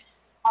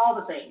 all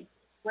the things.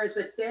 Whereas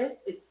with this,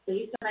 it's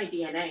based on my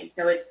DNA,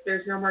 so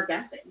there's no more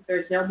guessing.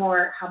 There's no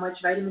more how much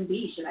vitamin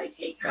D should I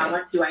take? How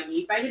much do I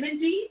need vitamin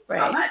D?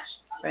 How much?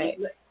 Right.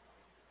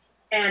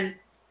 And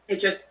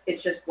it's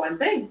just one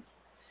thing.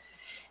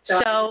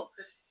 So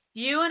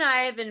you and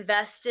I have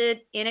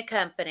invested in a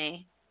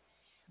company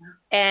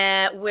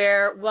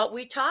where what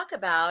we talk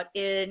about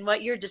in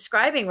what you're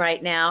describing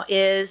right now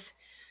is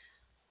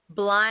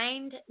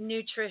blind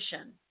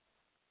nutrition.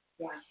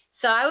 Yeah.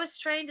 So I was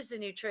trained as a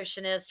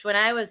nutritionist when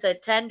I was a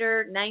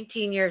tender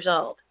 19 years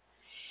old.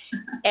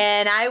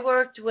 And I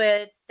worked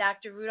with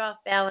Dr. Rudolph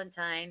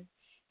Ballantyne.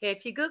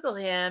 If you Google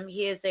him,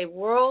 he is a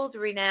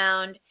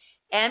world-renowned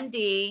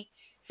MD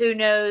who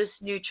knows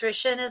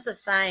nutrition as a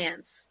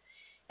science.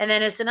 And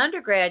then as an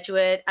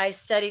undergraduate, I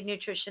studied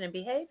nutrition and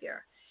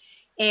behavior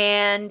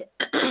and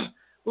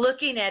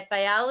looking at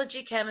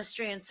biology,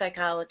 chemistry, and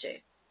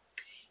psychology.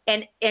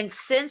 And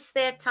since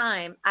that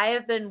time, I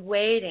have been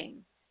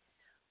waiting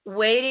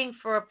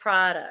for a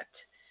product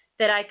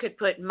that I could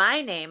put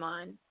my name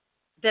on,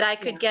 that I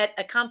could get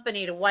a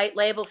company to white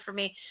label for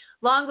me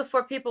long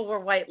before people were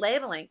white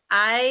labeling.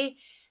 I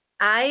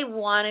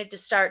wanted to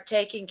start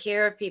taking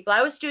care of people.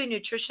 I was doing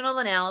nutritional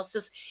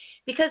analysis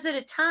because at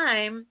a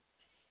time,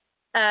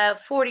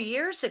 40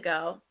 years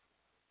ago,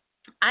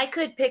 I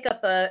could pick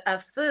up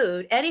a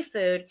food, any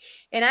food,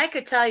 and I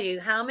could tell you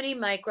how many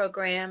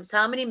micrograms,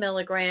 how many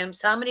milligrams,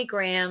 how many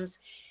grams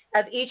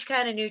of each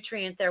kind of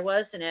nutrient there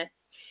was in it.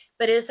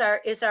 But as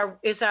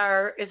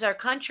our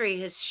country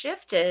has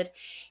shifted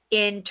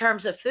in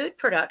terms of food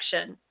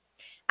production,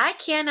 I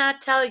cannot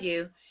tell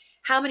you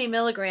how many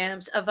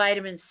milligrams of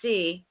vitamin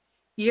C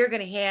you're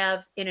going to have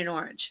in an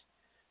orange.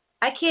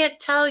 I can't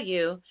tell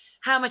you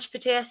how much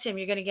potassium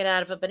you're going to get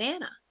out of a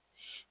banana.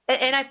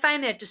 And I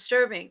find that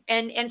disturbing.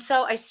 And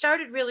so I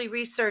started really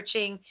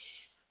researching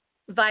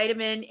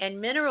vitamin and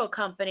mineral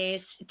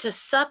companies to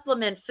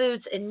supplement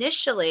foods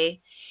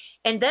initially.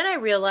 And then I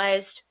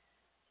realized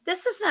this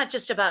is not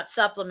just about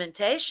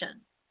supplementation.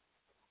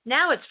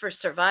 Now it's for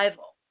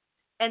survival.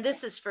 And this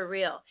is for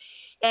real.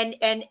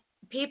 And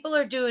people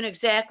are doing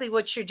exactly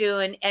what you're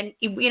doing. And,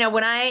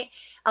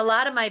 a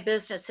lot of my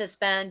business has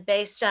been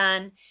based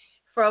on,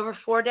 for over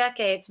 4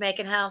 decades,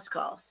 making house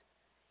calls,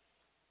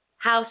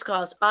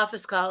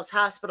 office calls,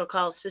 hospital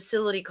calls,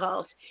 facility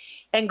calls,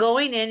 and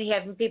going in and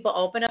having people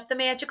open up the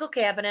magical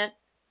cabinet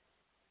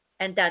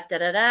and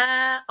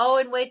da-da-da-da. Oh,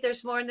 and wait,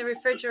 there's more in the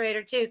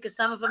refrigerator, too, because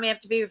some of them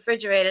have to be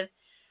refrigerated.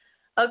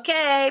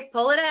 Okay,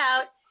 pull it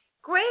out.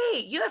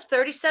 Great, you have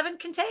 37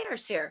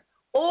 containers here,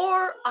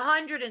 or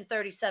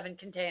 137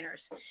 containers.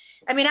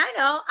 I mean, I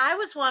know, I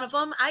was one of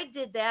them. I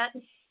did that,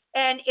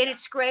 and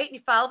it's great. You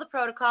follow the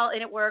protocol,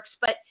 and it works,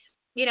 but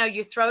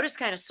your throat is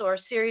kind of sore,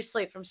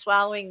 seriously, from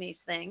swallowing these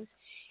things.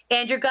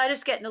 And your gut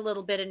is getting a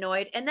little bit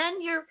annoyed. And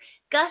then your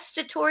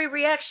gustatory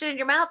reaction in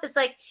your mouth is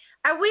like,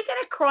 are we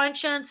going to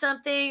crunch on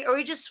something, or are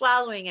we just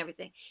swallowing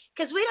everything?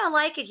 Because we don't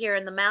like it here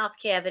in the mouth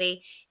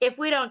cavity if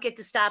we don't get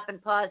to stop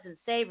and pause and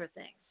savor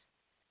things.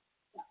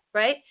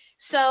 Right?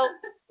 So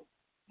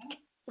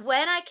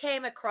when I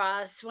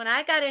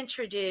got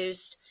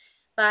introduced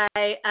by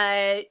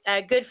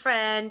a good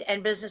friend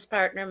and business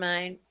partner of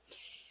mine,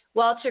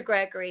 Walter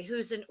Gregory,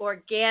 who's an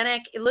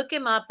organic, look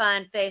him up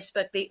on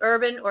Facebook, the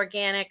Urban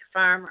Organic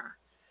Farmer.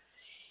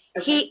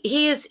 Okay.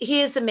 He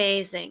is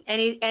amazing, and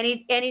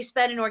he's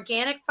been an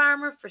organic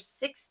farmer for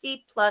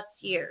 60+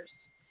 years.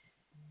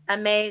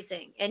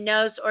 Amazing, and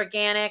knows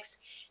organics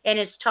and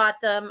has taught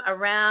them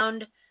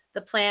around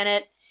the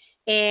planet.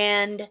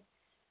 And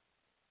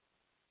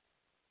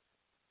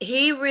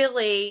he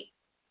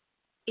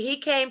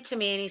came to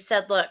me and he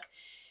said, look,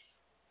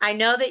 I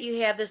know that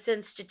you have this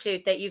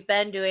institute that you've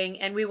been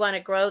doing, and we want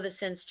to grow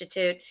this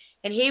institute.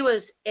 And he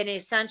was an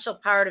essential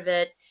part of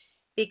it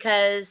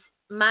because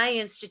my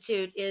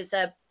institute is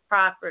a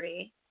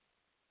property,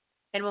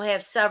 and we'll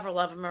have several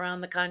of them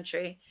around the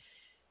country.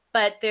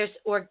 But there's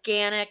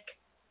organic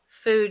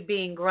food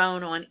being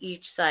grown on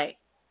each site.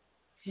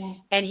 Yeah.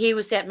 And he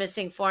was that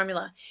missing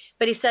formula.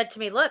 But he said to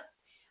me, look,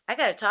 I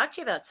got to talk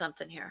to you about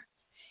something here.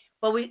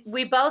 Well,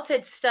 we both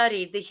had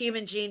studied the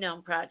Human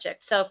Genome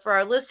Project. So for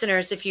our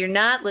listeners, if you're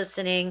not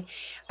listening,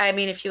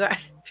 if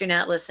you're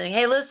not listening,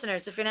 hey,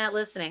 listeners, if you're not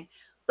listening,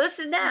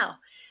 listen now.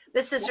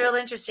 This is real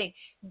interesting.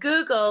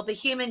 Google the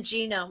Human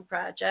Genome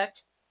Project,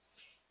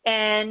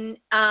 and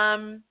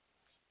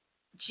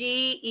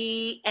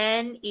GENEOME,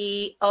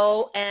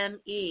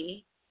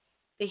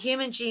 the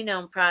Human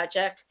Genome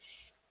Project,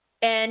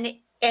 and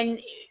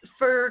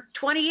for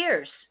 20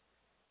 years.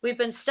 We've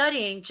been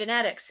studying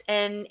genetics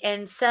and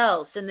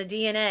cells and the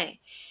DNA.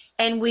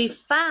 And we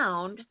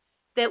found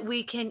that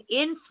we can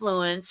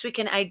influence, we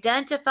can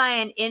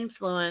identify and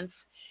influence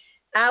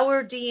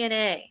our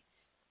DNA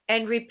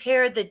and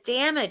repair the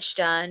damage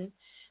done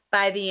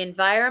by the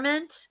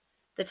environment,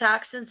 the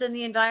toxins in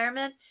the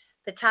environment,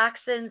 the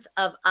toxins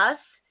of us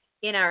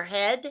in our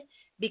head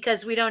because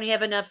we don't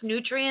have enough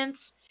nutrients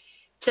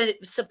to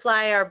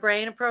supply our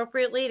brain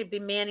appropriately to be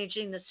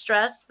managing the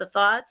stress, the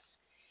thoughts.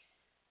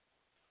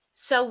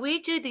 So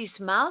we do these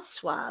mouth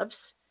swabs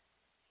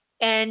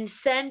and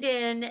send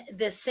in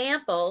the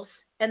samples,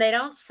 and they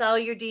don't sell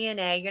your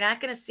DNA. You're not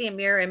going to see a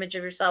mirror image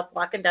of yourself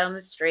walking down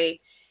the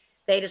street.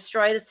 They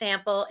destroy the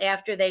sample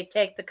after they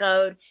take the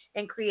code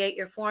and create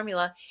your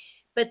formula.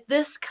 But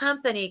this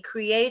company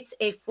creates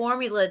a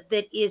formula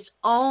that is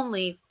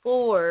only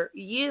for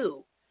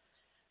you.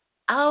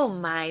 Oh,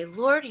 my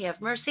Lord,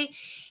 have mercy.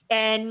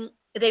 And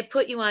they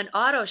put you on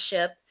auto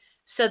ship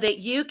so that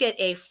you get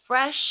a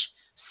fresh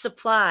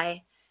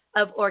supply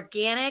of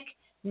organic,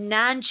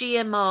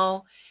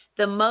 non-GMO,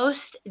 the most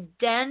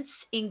dense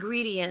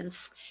ingredients,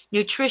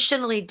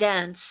 nutritionally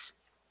dense,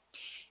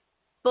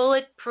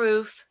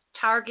 bulletproof,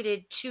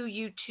 targeted to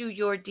you, to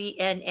your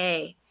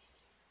DNA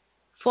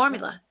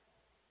formula.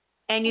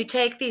 And you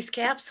take these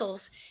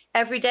capsules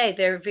every day.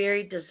 They're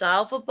very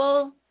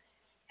dissolvable.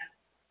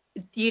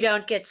 You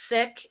don't get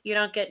sick. You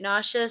don't get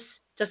nauseous.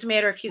 Doesn't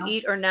matter if you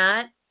eat or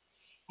not.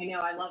 I know.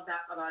 I love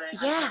that about it.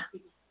 Yeah.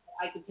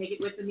 I can take it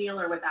with the meal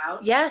or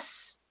without. Yes.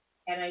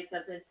 And it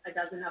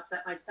doesn't upset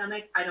my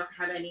stomach. I don't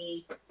have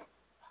any,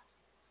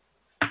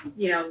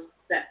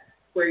 that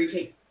where you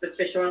take the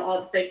fish oil,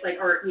 all the things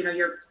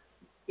you're,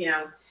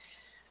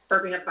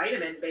 burping up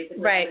vitamins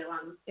basically. Right. All day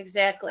long.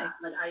 Exactly.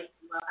 I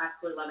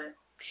absolutely love it.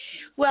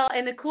 Well,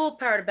 and the cool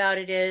part about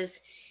it is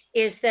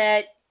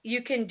that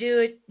you can do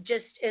it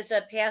just as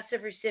a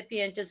passive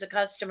recipient, as a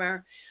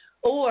customer,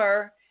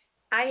 or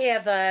I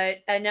have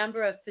a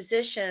number of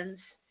physicians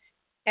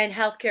and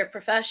healthcare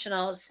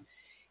professionals,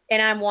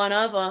 and I'm one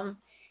of them,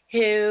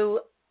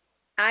 who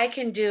I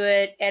can do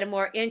it at a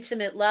more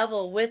intimate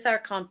level with our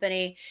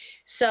company.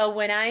 So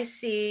when I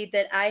see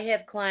that I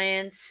have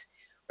clients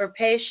or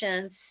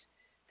patients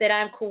that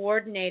I'm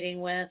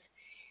coordinating with,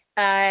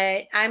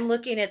 I'm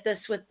looking at this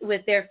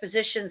with their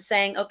physicians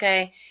saying,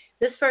 okay,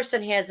 this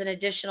person has an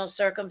additional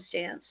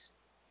circumstance.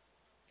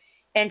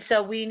 And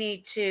so we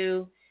need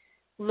to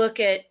look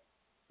at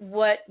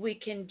what we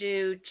can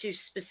do to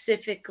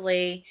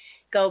specifically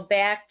go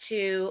back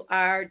to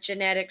our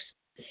genetics.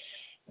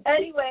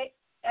 Anyway,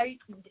 I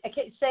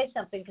can't say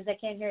something because I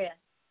can't hear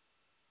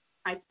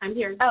you. I'm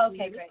here. Oh,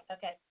 okay, great.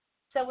 Okay.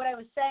 So what I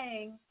was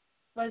saying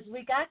was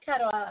we got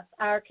cut off.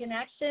 Our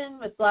connection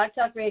with Blog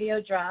Talk Radio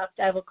dropped.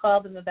 I will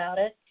call them about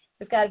it.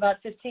 We've got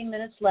about 15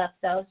 minutes left,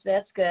 though, so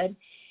that's good.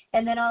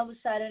 And then all of a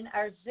sudden,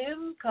 our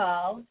Zoom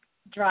call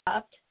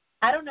dropped.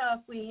 I don't know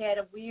if we had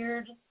a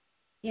weird,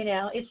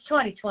 it's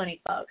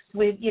 2020, folks.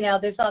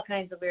 There's all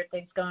kinds of weird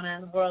things going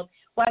on in the world.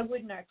 Why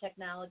wouldn't our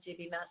technology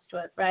be messed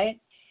with, right?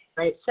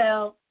 Right.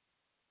 So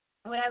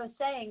what I was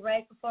saying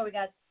right before we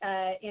got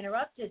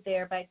interrupted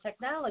there by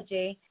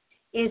technology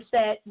is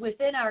that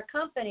within our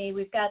company,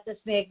 we've got this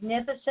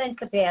magnificent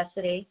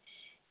capacity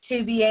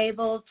to be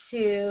able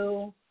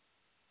to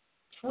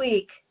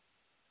tweak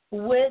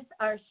with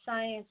our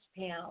science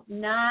panel,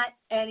 not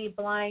any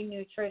blind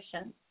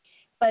nutrition.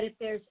 But if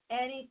there's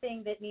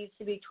anything that needs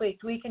to be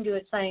tweaked, we can do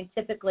it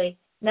scientifically,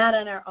 not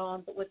on our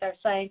own, but with our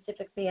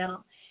scientific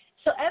panel.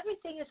 So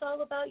everything is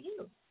all about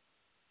you.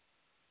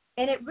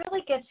 And it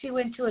really gets you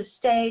into a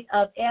state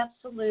of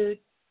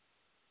absolute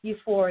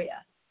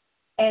euphoria.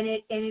 And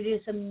it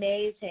is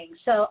amazing.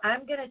 So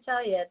I'm going to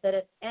tell you that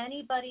if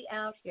anybody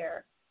out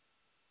here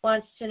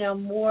wants to know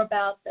more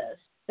about this,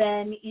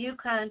 then you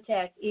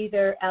contact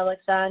either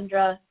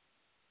Alexandra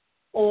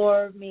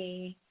or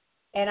me,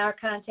 and our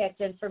contact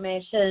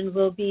information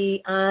will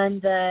be on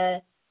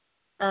the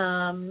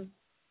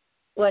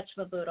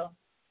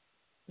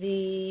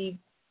the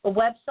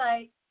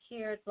website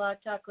here at Blog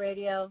Talk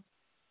Radio,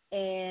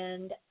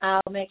 and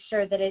I'll make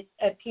sure that it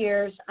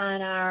appears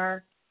on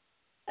our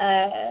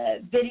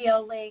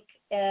video link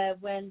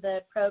when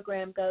the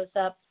program goes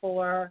up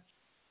for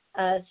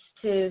us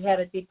to have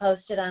it be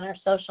posted on our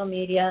social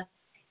media.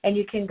 And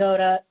you can go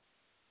to,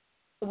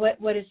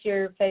 what is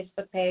your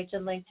Facebook page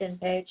and LinkedIn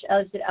page?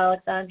 Is it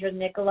Alexandra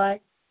Nickolai?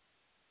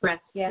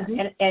 Correct. Yeah,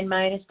 Mm-hmm. and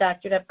mine is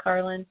Dr. Deb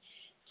Carlin.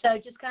 So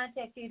just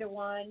contact either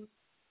one,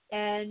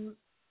 and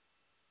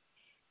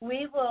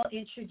we will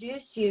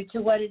introduce you to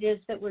what it is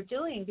that we're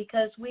doing,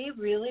 because we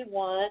really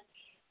want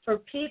for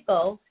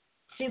people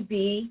to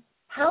be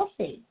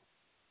healthy.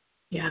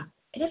 Yeah.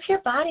 And if your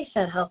body's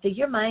not healthy,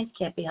 your mind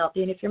can't be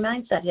healthy. And if your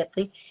mind's not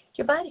healthy,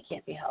 your body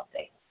can't be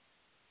healthy.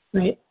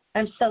 Right.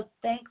 I'm so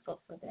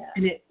thankful for that.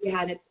 And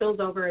it spills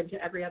over into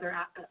every other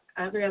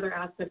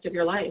aspect of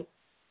your life.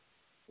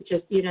 It's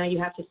just, you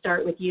have to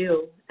start with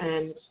you,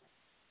 and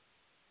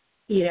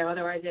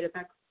otherwise it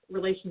affects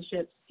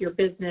relationships, your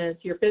business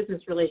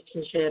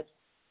relationships,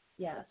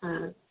 yes,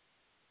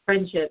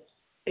 friendships,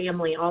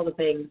 family, all the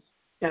things.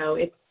 So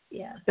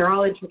they're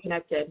all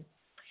interconnected.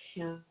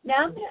 Yeah.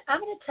 Now I'm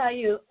going to tell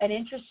you an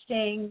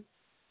interesting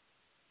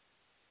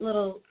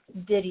little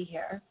ditty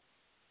here.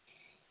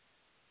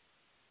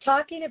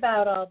 Talking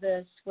about all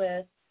this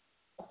with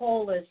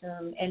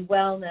holism and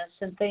wellness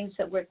and things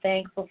that we're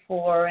thankful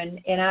for and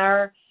in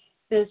our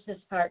business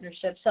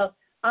partnership. So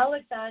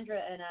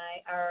Alexandra and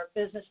I are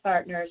business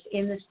partners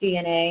in this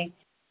DNA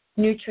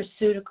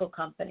nutraceutical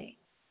company.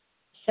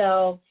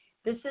 So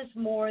this is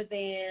more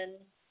than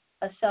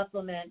a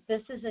supplement.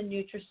 This is a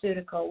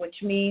nutraceutical, which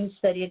means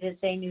that it is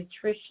a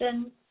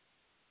nutrition,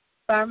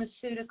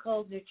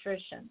 pharmaceutical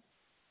nutrition,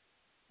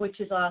 which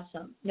is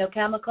awesome. No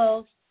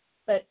chemicals,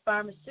 but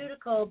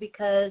pharmaceutical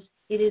because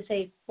it is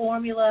a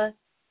formula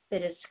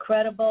that is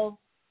credible.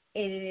 It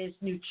is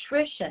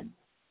nutrition.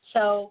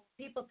 So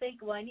people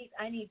think, well,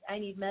 I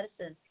need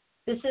medicine.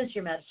 This is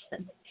your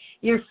medicine.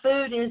 Your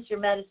food is your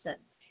medicine,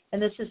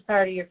 and this is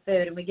part of your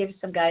food. And we give you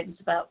some guidance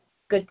about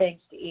good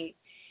things to eat.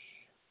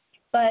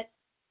 But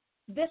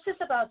this is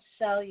about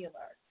cellular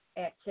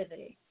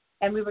activity,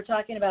 and we were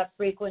talking about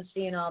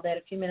frequency and all that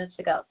a few minutes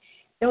ago.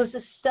 There was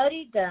a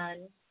study done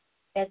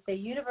at the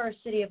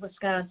University of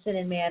Wisconsin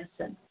in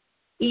Madison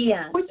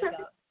eons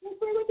ago.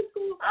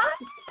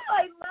 Oh,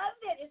 I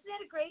loved it. Isn't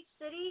that a great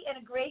city and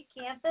a great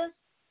campus?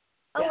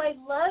 Oh, I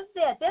love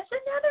that. That's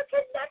another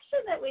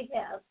connection that we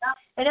have.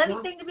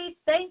 Another thing to be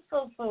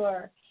thankful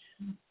for.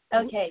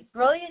 Okay,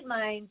 brilliant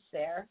minds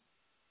there.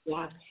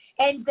 Yeah.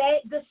 And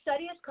the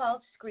study is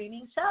called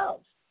Screaming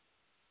Cells.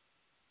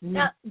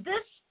 Now,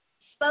 this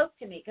spoke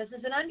to me because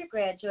as an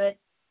undergraduate,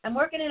 I'm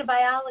working in a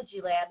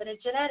biology lab and a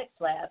genetics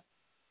lab.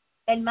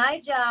 And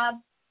my job,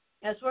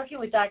 I was working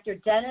with Dr.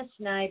 Dennis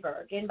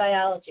Nyberg in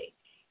biology.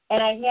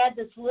 And I had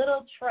this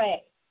little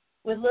tray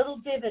with little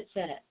divots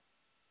in it.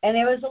 And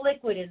there was a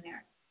liquid in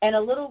there. And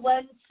a little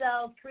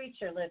one-celled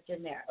creature lived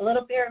in there, a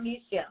little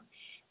paramecium.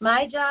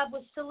 My job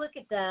was to look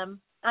at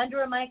them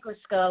under a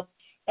microscope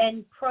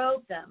and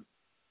probe them,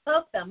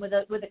 poke them with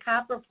a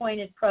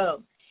copper-pointed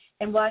probe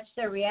and watch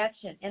their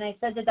reaction. And I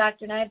said to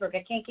Dr. Nyberg,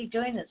 I can't keep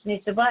doing this. And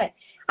he said, why?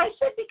 I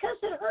said, because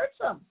it hurts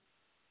them.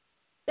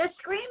 They're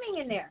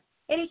screaming in there.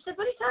 And he said,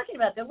 what are you talking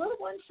about? They're little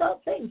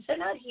one-celled things. They're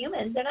not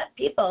human. They're not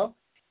people.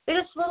 They're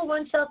just little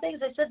one-cell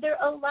things. I said,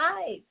 they're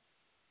alive.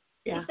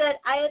 Yeah. He said,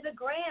 I have a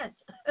grant.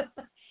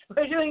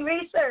 We're doing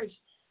research.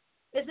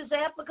 This is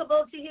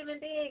applicable to human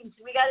beings.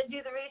 We got to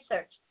do the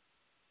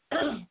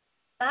research.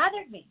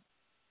 Bothered me.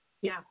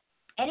 Yeah.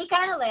 And he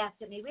kind of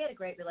laughed at me. We had a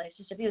great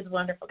relationship. He was a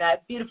wonderful guy,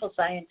 beautiful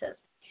scientist.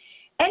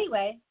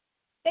 Anyway,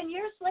 then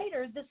years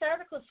later, this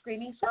article,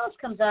 Screaming Cells,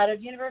 comes out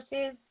of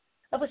University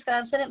of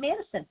Wisconsin at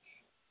Madison.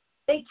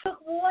 They took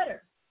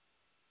water,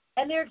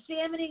 and they're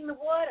examining the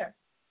water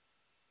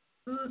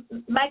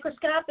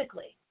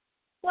microscopically.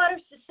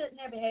 Water's just sitting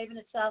there behaving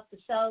itself. The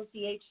cells,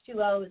 the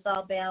H2O is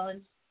all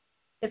balanced.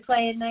 They're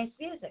playing nice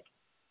music.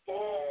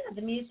 Yeah,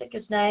 the music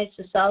is nice.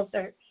 The cells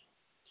are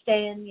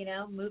staying,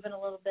 moving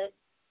a little bit.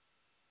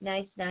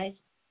 Nice.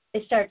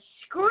 They start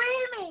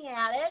screaming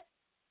at it,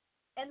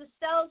 and the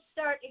cells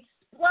start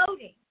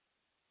exploding.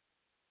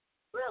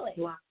 Really?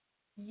 Wow.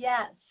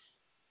 Yes.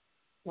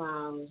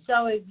 Wow.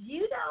 So if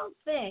you don't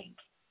think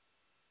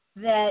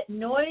that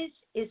noise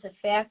is a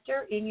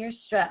factor in your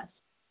stress,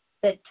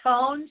 that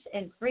tones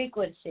and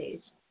frequencies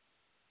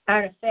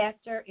are a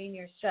factor in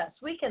your stress,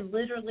 we can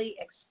literally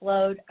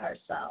explode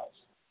ourselves.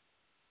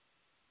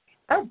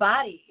 Our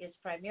body is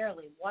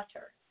primarily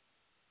water,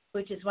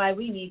 which is why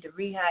we need to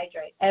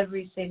rehydrate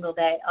every single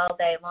day, all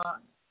day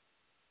long.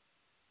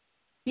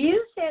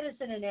 Use that as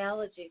an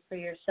analogy for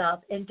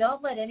yourself, and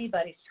don't let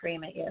anybody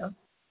scream at you.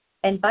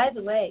 And by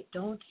the way,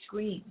 don't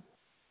scream.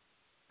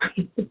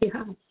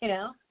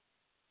 Yeah.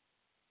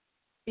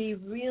 Be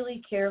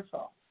really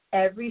careful.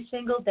 Every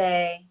single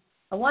day,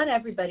 I want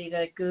everybody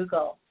to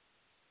Google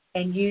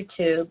and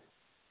YouTube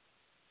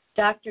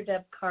Dr.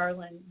 Deb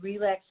Carlin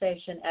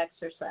relaxation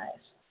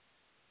exercise.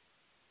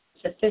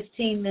 It's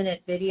a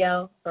 15-minute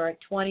video or a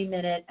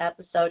 20-minute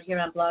episode here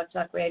on Blog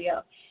Talk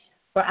Radio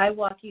where I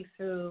walk you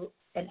through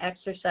an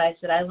exercise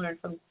that I learned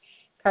from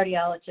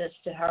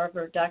cardiologist at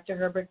Harvard, Dr.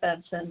 Herbert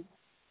Benson,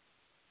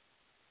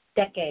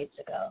 decades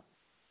ago,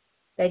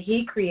 that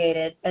he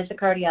created as a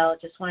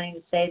cardiologist wanting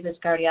to save his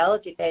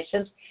cardiology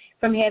patients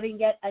from having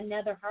yet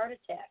another heart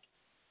attack.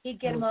 He'd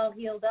get them all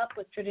healed up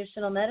with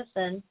traditional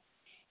medicine,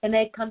 and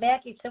they'd come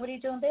back. He'd say, what are you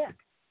doing back?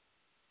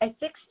 I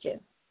fixed you.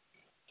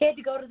 He had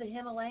to go to the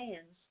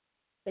Himalayan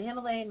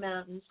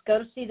mountains, go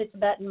to see the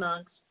Tibetan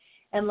monks,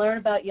 and learn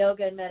about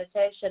yoga and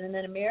meditation, and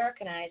then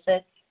Americanize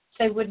it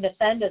so he wouldn't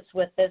offend us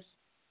with this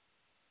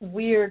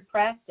weird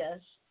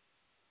practice.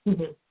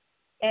 Mm-hmm.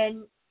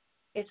 And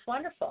it's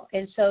wonderful.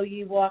 And so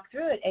you walk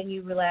through it, and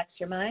you relax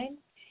your mind,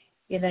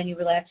 and then you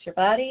relax your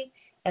body,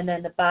 and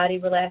then the body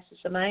relaxes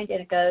the mind,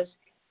 and it goes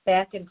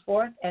back and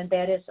forth, and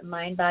that is a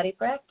mind-body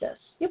practice.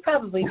 You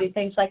probably do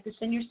things like this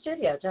in your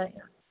studio, don't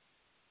you?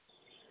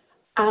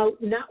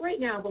 Not right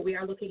now, but we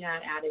are looking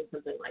at adding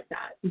something like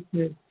that.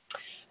 Mm-hmm.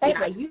 Yeah,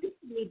 I used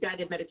to need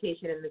guided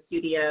meditation in the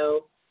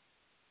studio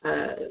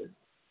a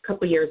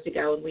couple years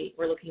ago, and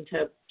we're looking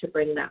to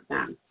bring that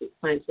back.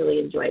 Clients really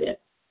enjoyed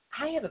it.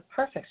 I have a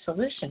perfect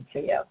solution for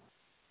you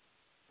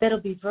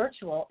that'll be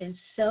virtual and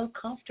so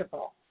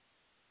comfortable.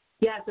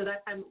 Yeah, so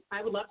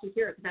I would love to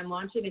hear it because I'm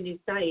launching a new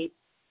site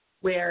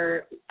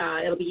where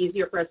it'll be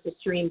easier for us to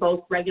stream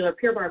both regular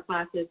Pure Barre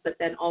classes, but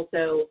then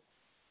also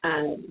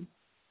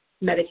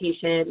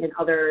meditation and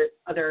other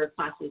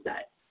classes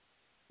that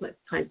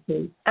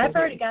I've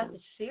already got the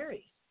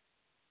series.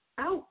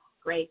 Oh,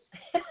 great.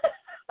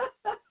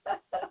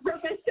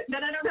 Perfect.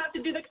 Then I don't have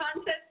to do the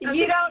content.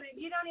 You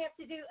don't have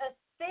to do a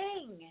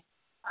thing.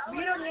 Oh,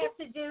 you don't have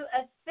to do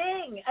a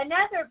thing.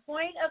 Another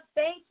point of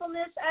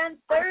thankfulness on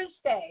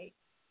Thursday.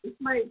 This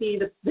might be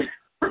the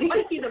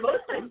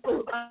most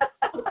thankful.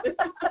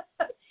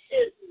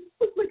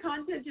 The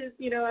content is,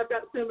 I've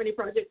got so many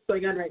projects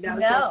going on right now.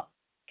 No,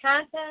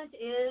 content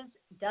is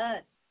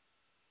done.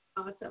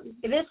 Awesome.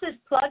 This is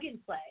plug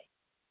and play.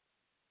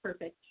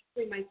 Perfect.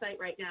 In my site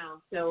right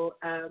now, so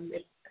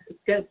it's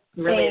good.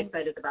 I'm really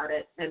excited about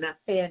it, and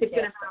it's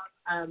going to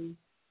have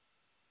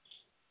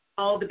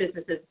all the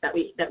businesses that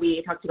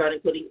we talked about,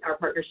 including our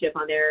partnership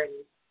on there, and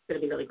it's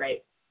going to be really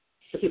great.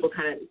 So people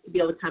kind of be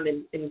able to come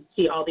and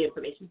see all the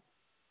information.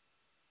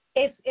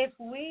 If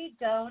we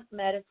don't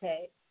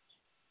meditate,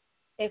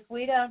 if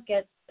we don't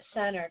get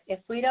centered, if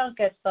we don't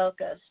get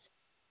focused,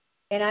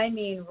 and I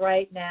mean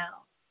right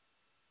now,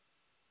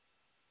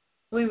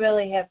 we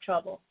really have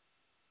trouble.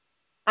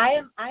 I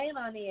am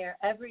on the air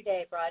every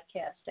day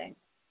broadcasting,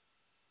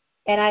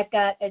 and I've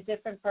got a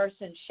different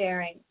person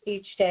sharing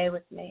each day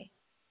with me.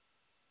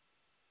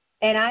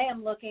 And I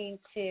am looking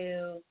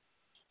to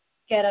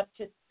get up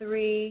to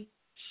 3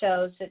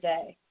 shows a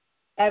day,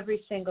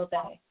 every single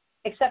day.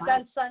 Except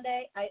on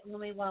Sunday, I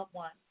only want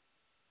 1.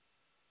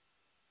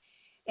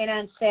 And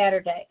on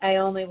Saturday, I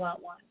only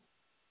want 1.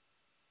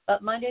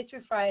 But Monday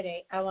through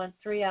Friday, I want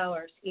 3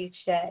 hours each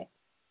day.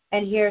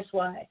 And here's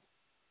why.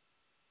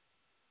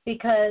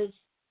 Because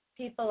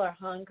people are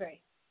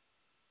hungry.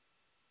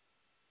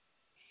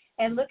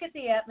 And look at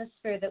the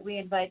atmosphere that we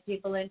invite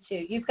people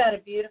into. You've got a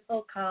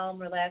beautiful, calm,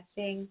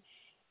 relaxing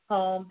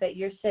home that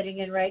you're sitting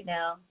in right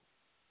now.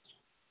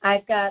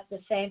 I've got the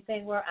same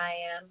thing where I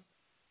am.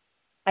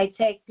 I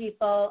take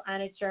people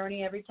on a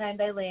journey every time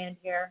they land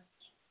here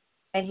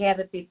and have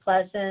it be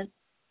pleasant,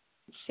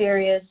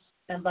 serious,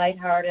 and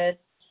lighthearted.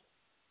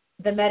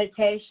 The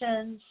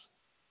meditations,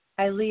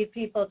 I lead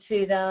people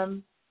to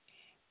them.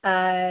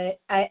 I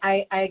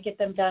get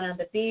them done on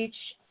the beach.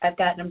 I've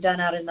gotten them done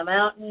out in the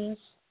mountains.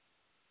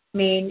 I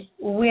mean,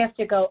 we have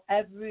to go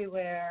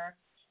everywhere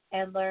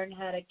and learn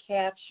how to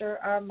capture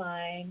our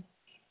mind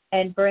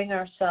and bring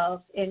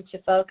ourselves into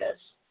focus.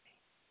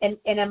 And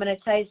I'm going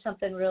to tell you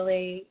something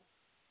really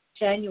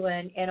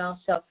genuine and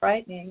also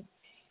frightening,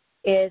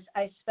 is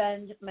I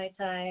spend my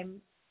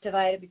time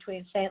divided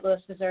between St.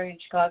 Louis, Missouri,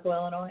 and Chicago,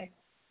 Illinois.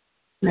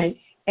 Right.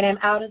 And I'm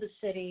out of the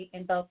city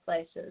in both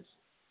places.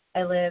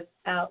 I live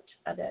out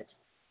of it.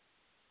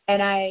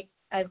 And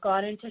I've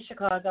gone into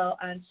Chicago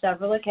on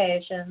several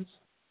occasions.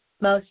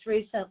 Most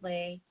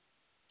recently,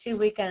 2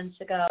 weekends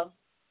ago,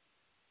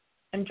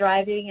 I'm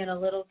driving in a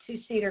little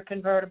 2-seater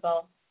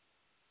convertible,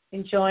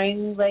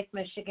 enjoying Lake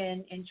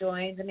Michigan,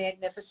 enjoying the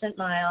Magnificent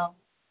Mile,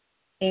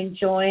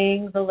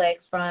 enjoying the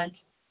lakefront,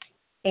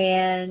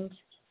 and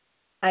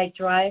I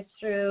drive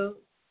through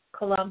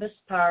Columbus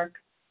Park,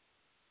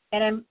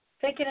 and I'm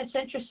thinking it's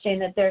interesting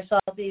that there's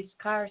all these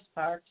cars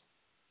parked,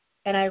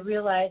 and I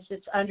realize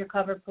it's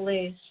undercover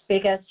police,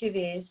 big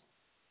SUVs,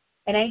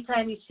 and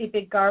anytime you see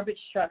big garbage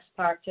trucks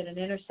parked at an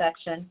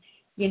intersection,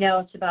 you know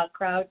it's about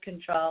crowd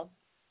control.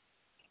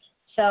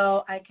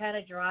 So I kind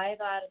of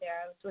drive out of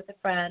there. I was with a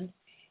friend,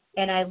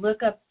 and I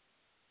look up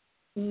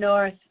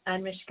north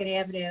on Michigan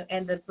Avenue,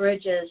 and the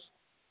bridges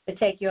that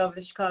take you over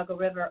the Chicago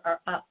River are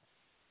up.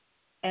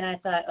 And I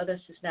thought, oh,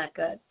 this is not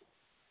good.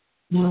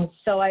 No.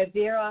 So I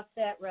veer off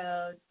that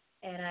road,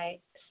 and I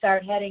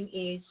start heading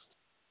east,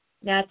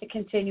 not to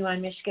continue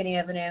on Michigan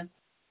Avenue,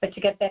 but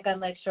to get back on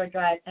Lakeshore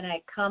Drive. And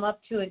I come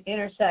up to an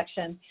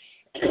intersection.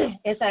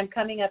 As I'm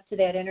coming up to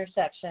that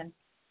intersection,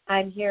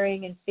 I'm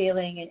hearing and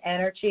feeling an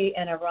energy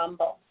and a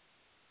rumble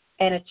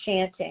and a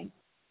chanting.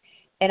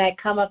 And I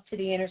come up to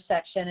the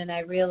intersection, and I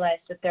realize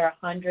that there are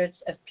hundreds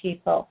of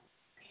people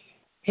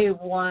who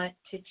want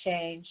to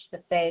change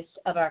the face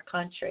of our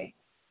country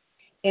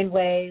in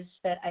ways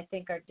that I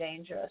think are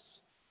dangerous.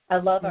 I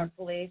love our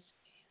police.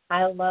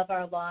 I love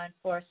our law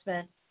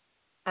enforcement.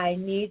 I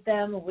need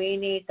them. We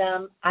need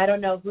them. I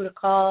don't know who to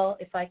call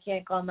if I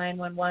can't call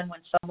 911 when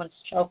someone's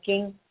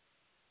choking,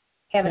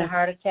 having a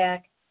heart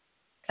attack,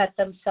 cut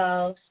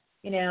themselves.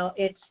 You know,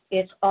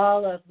 it's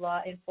all of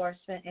law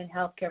enforcement and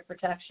healthcare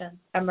protection,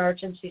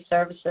 emergency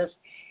services.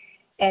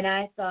 And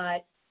I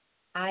thought,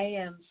 I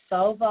am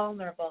so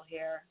vulnerable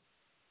here.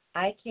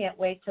 I can't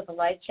wait till the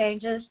light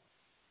changes,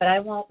 but I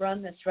won't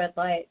run this red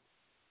light.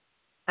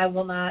 I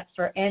will not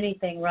for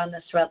anything run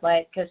this red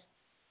light because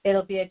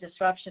it'll be a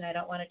disruption. I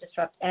don't want to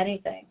disrupt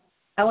anything.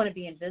 I want to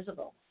be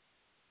invisible.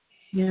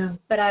 Yeah.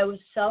 But I was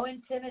so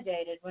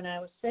intimidated when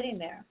I was sitting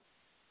there.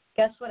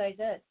 Guess what I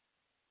did?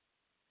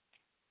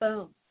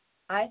 Boom.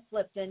 I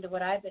flipped into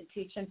what I've been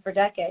teaching for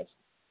decades,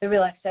 the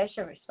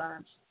relaxation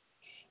response.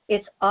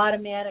 It's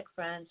automatic,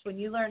 friends. When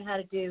you learn how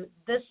to do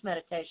this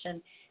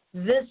meditation,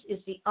 this is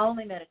the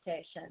only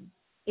meditation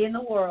in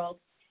the world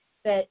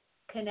that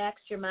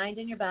connects your mind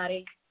and your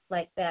body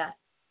like that.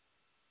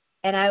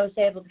 And I was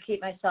able to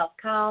keep myself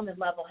calm and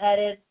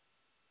level-headed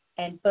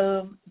and,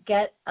 boom,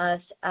 get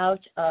us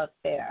out of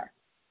there.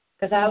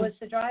 Because I was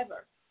the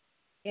driver,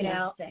 you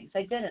know, things.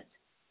 I didn't.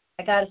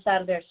 I got us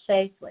out of there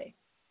safely.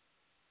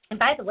 And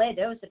by the way,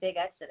 there was a big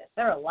exodus.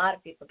 There were a lot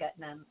of people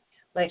getting on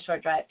Lakeshore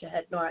Drive to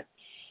head north.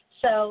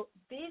 So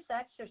these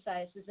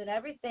exercises and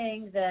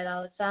everything that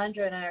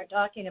Alexandra and I are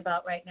talking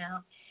about right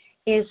now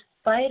is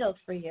vital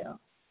for you.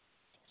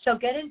 So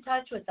get in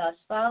touch with us,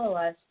 follow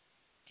us,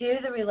 do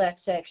the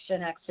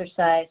relaxation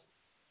exercise,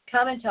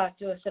 come and talk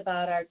to us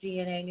about our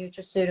DNA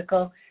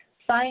nutraceutical,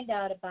 find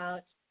out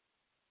about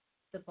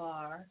the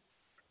bar,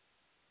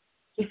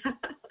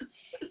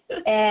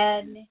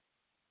 and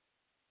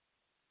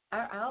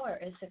our hour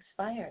is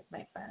expired,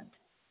 my friend.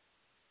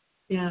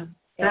 Yeah.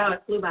 Oh,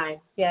 it flew by.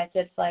 Yeah, it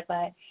did fly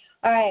by.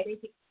 All right.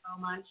 Thank you so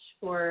much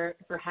for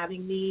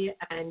having me,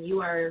 and you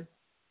are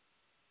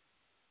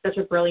such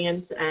a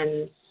brilliant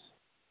and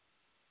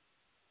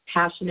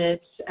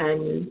passionate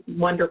and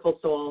wonderful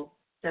soul.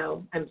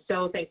 So I'm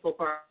so thankful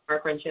for our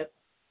friendship.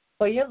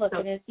 Well, you're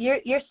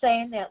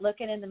saying that,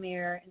 looking in the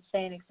mirror and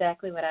saying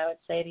exactly what I would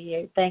say to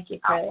you. Thank you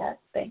for that.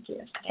 Thank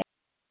you.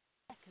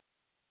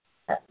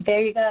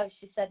 There you go.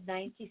 She said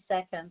 90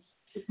 seconds.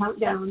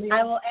 Countdown.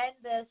 I will end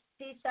this.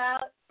 Peace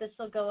out. This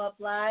will go up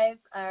live,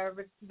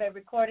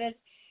 recorded,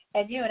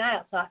 and you and I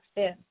will talk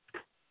soon.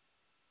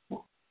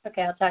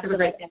 Okay, I'll talk to you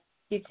later.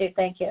 You too.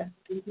 Thank you.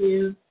 Thank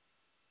you.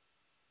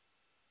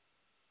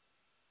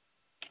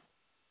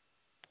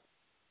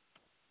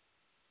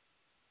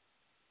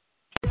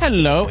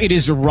 Hello, it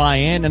is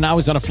Ryan, and I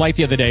was on a flight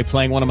the other day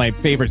playing one of my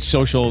favorite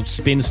social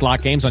spin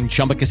slot games on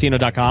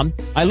chumbacasino.com.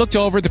 I looked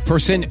over at the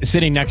person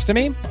sitting next to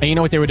me, and you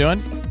know what they were doing?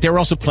 They were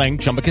also playing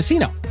Chumba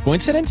Casino.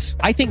 Coincidence?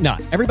 I think not.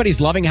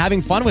 Everybody's loving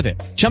having fun with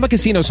it. Chumba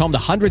Casino is home to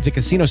hundreds of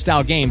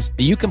casino-style games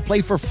that you can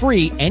play for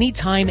free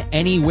anytime,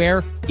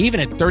 anywhere, even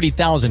at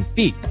 30,000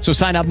 feet. So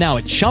sign up now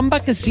at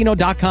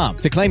chumbacasino.com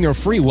to claim your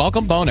free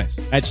welcome bonus.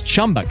 That's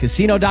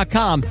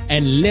chumbacasino.com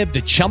and live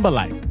the Chumba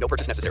life. No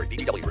purchase necessary.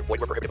 VGW Group. Void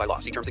where prohibited by law.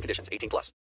 See terms and conditions. 18+.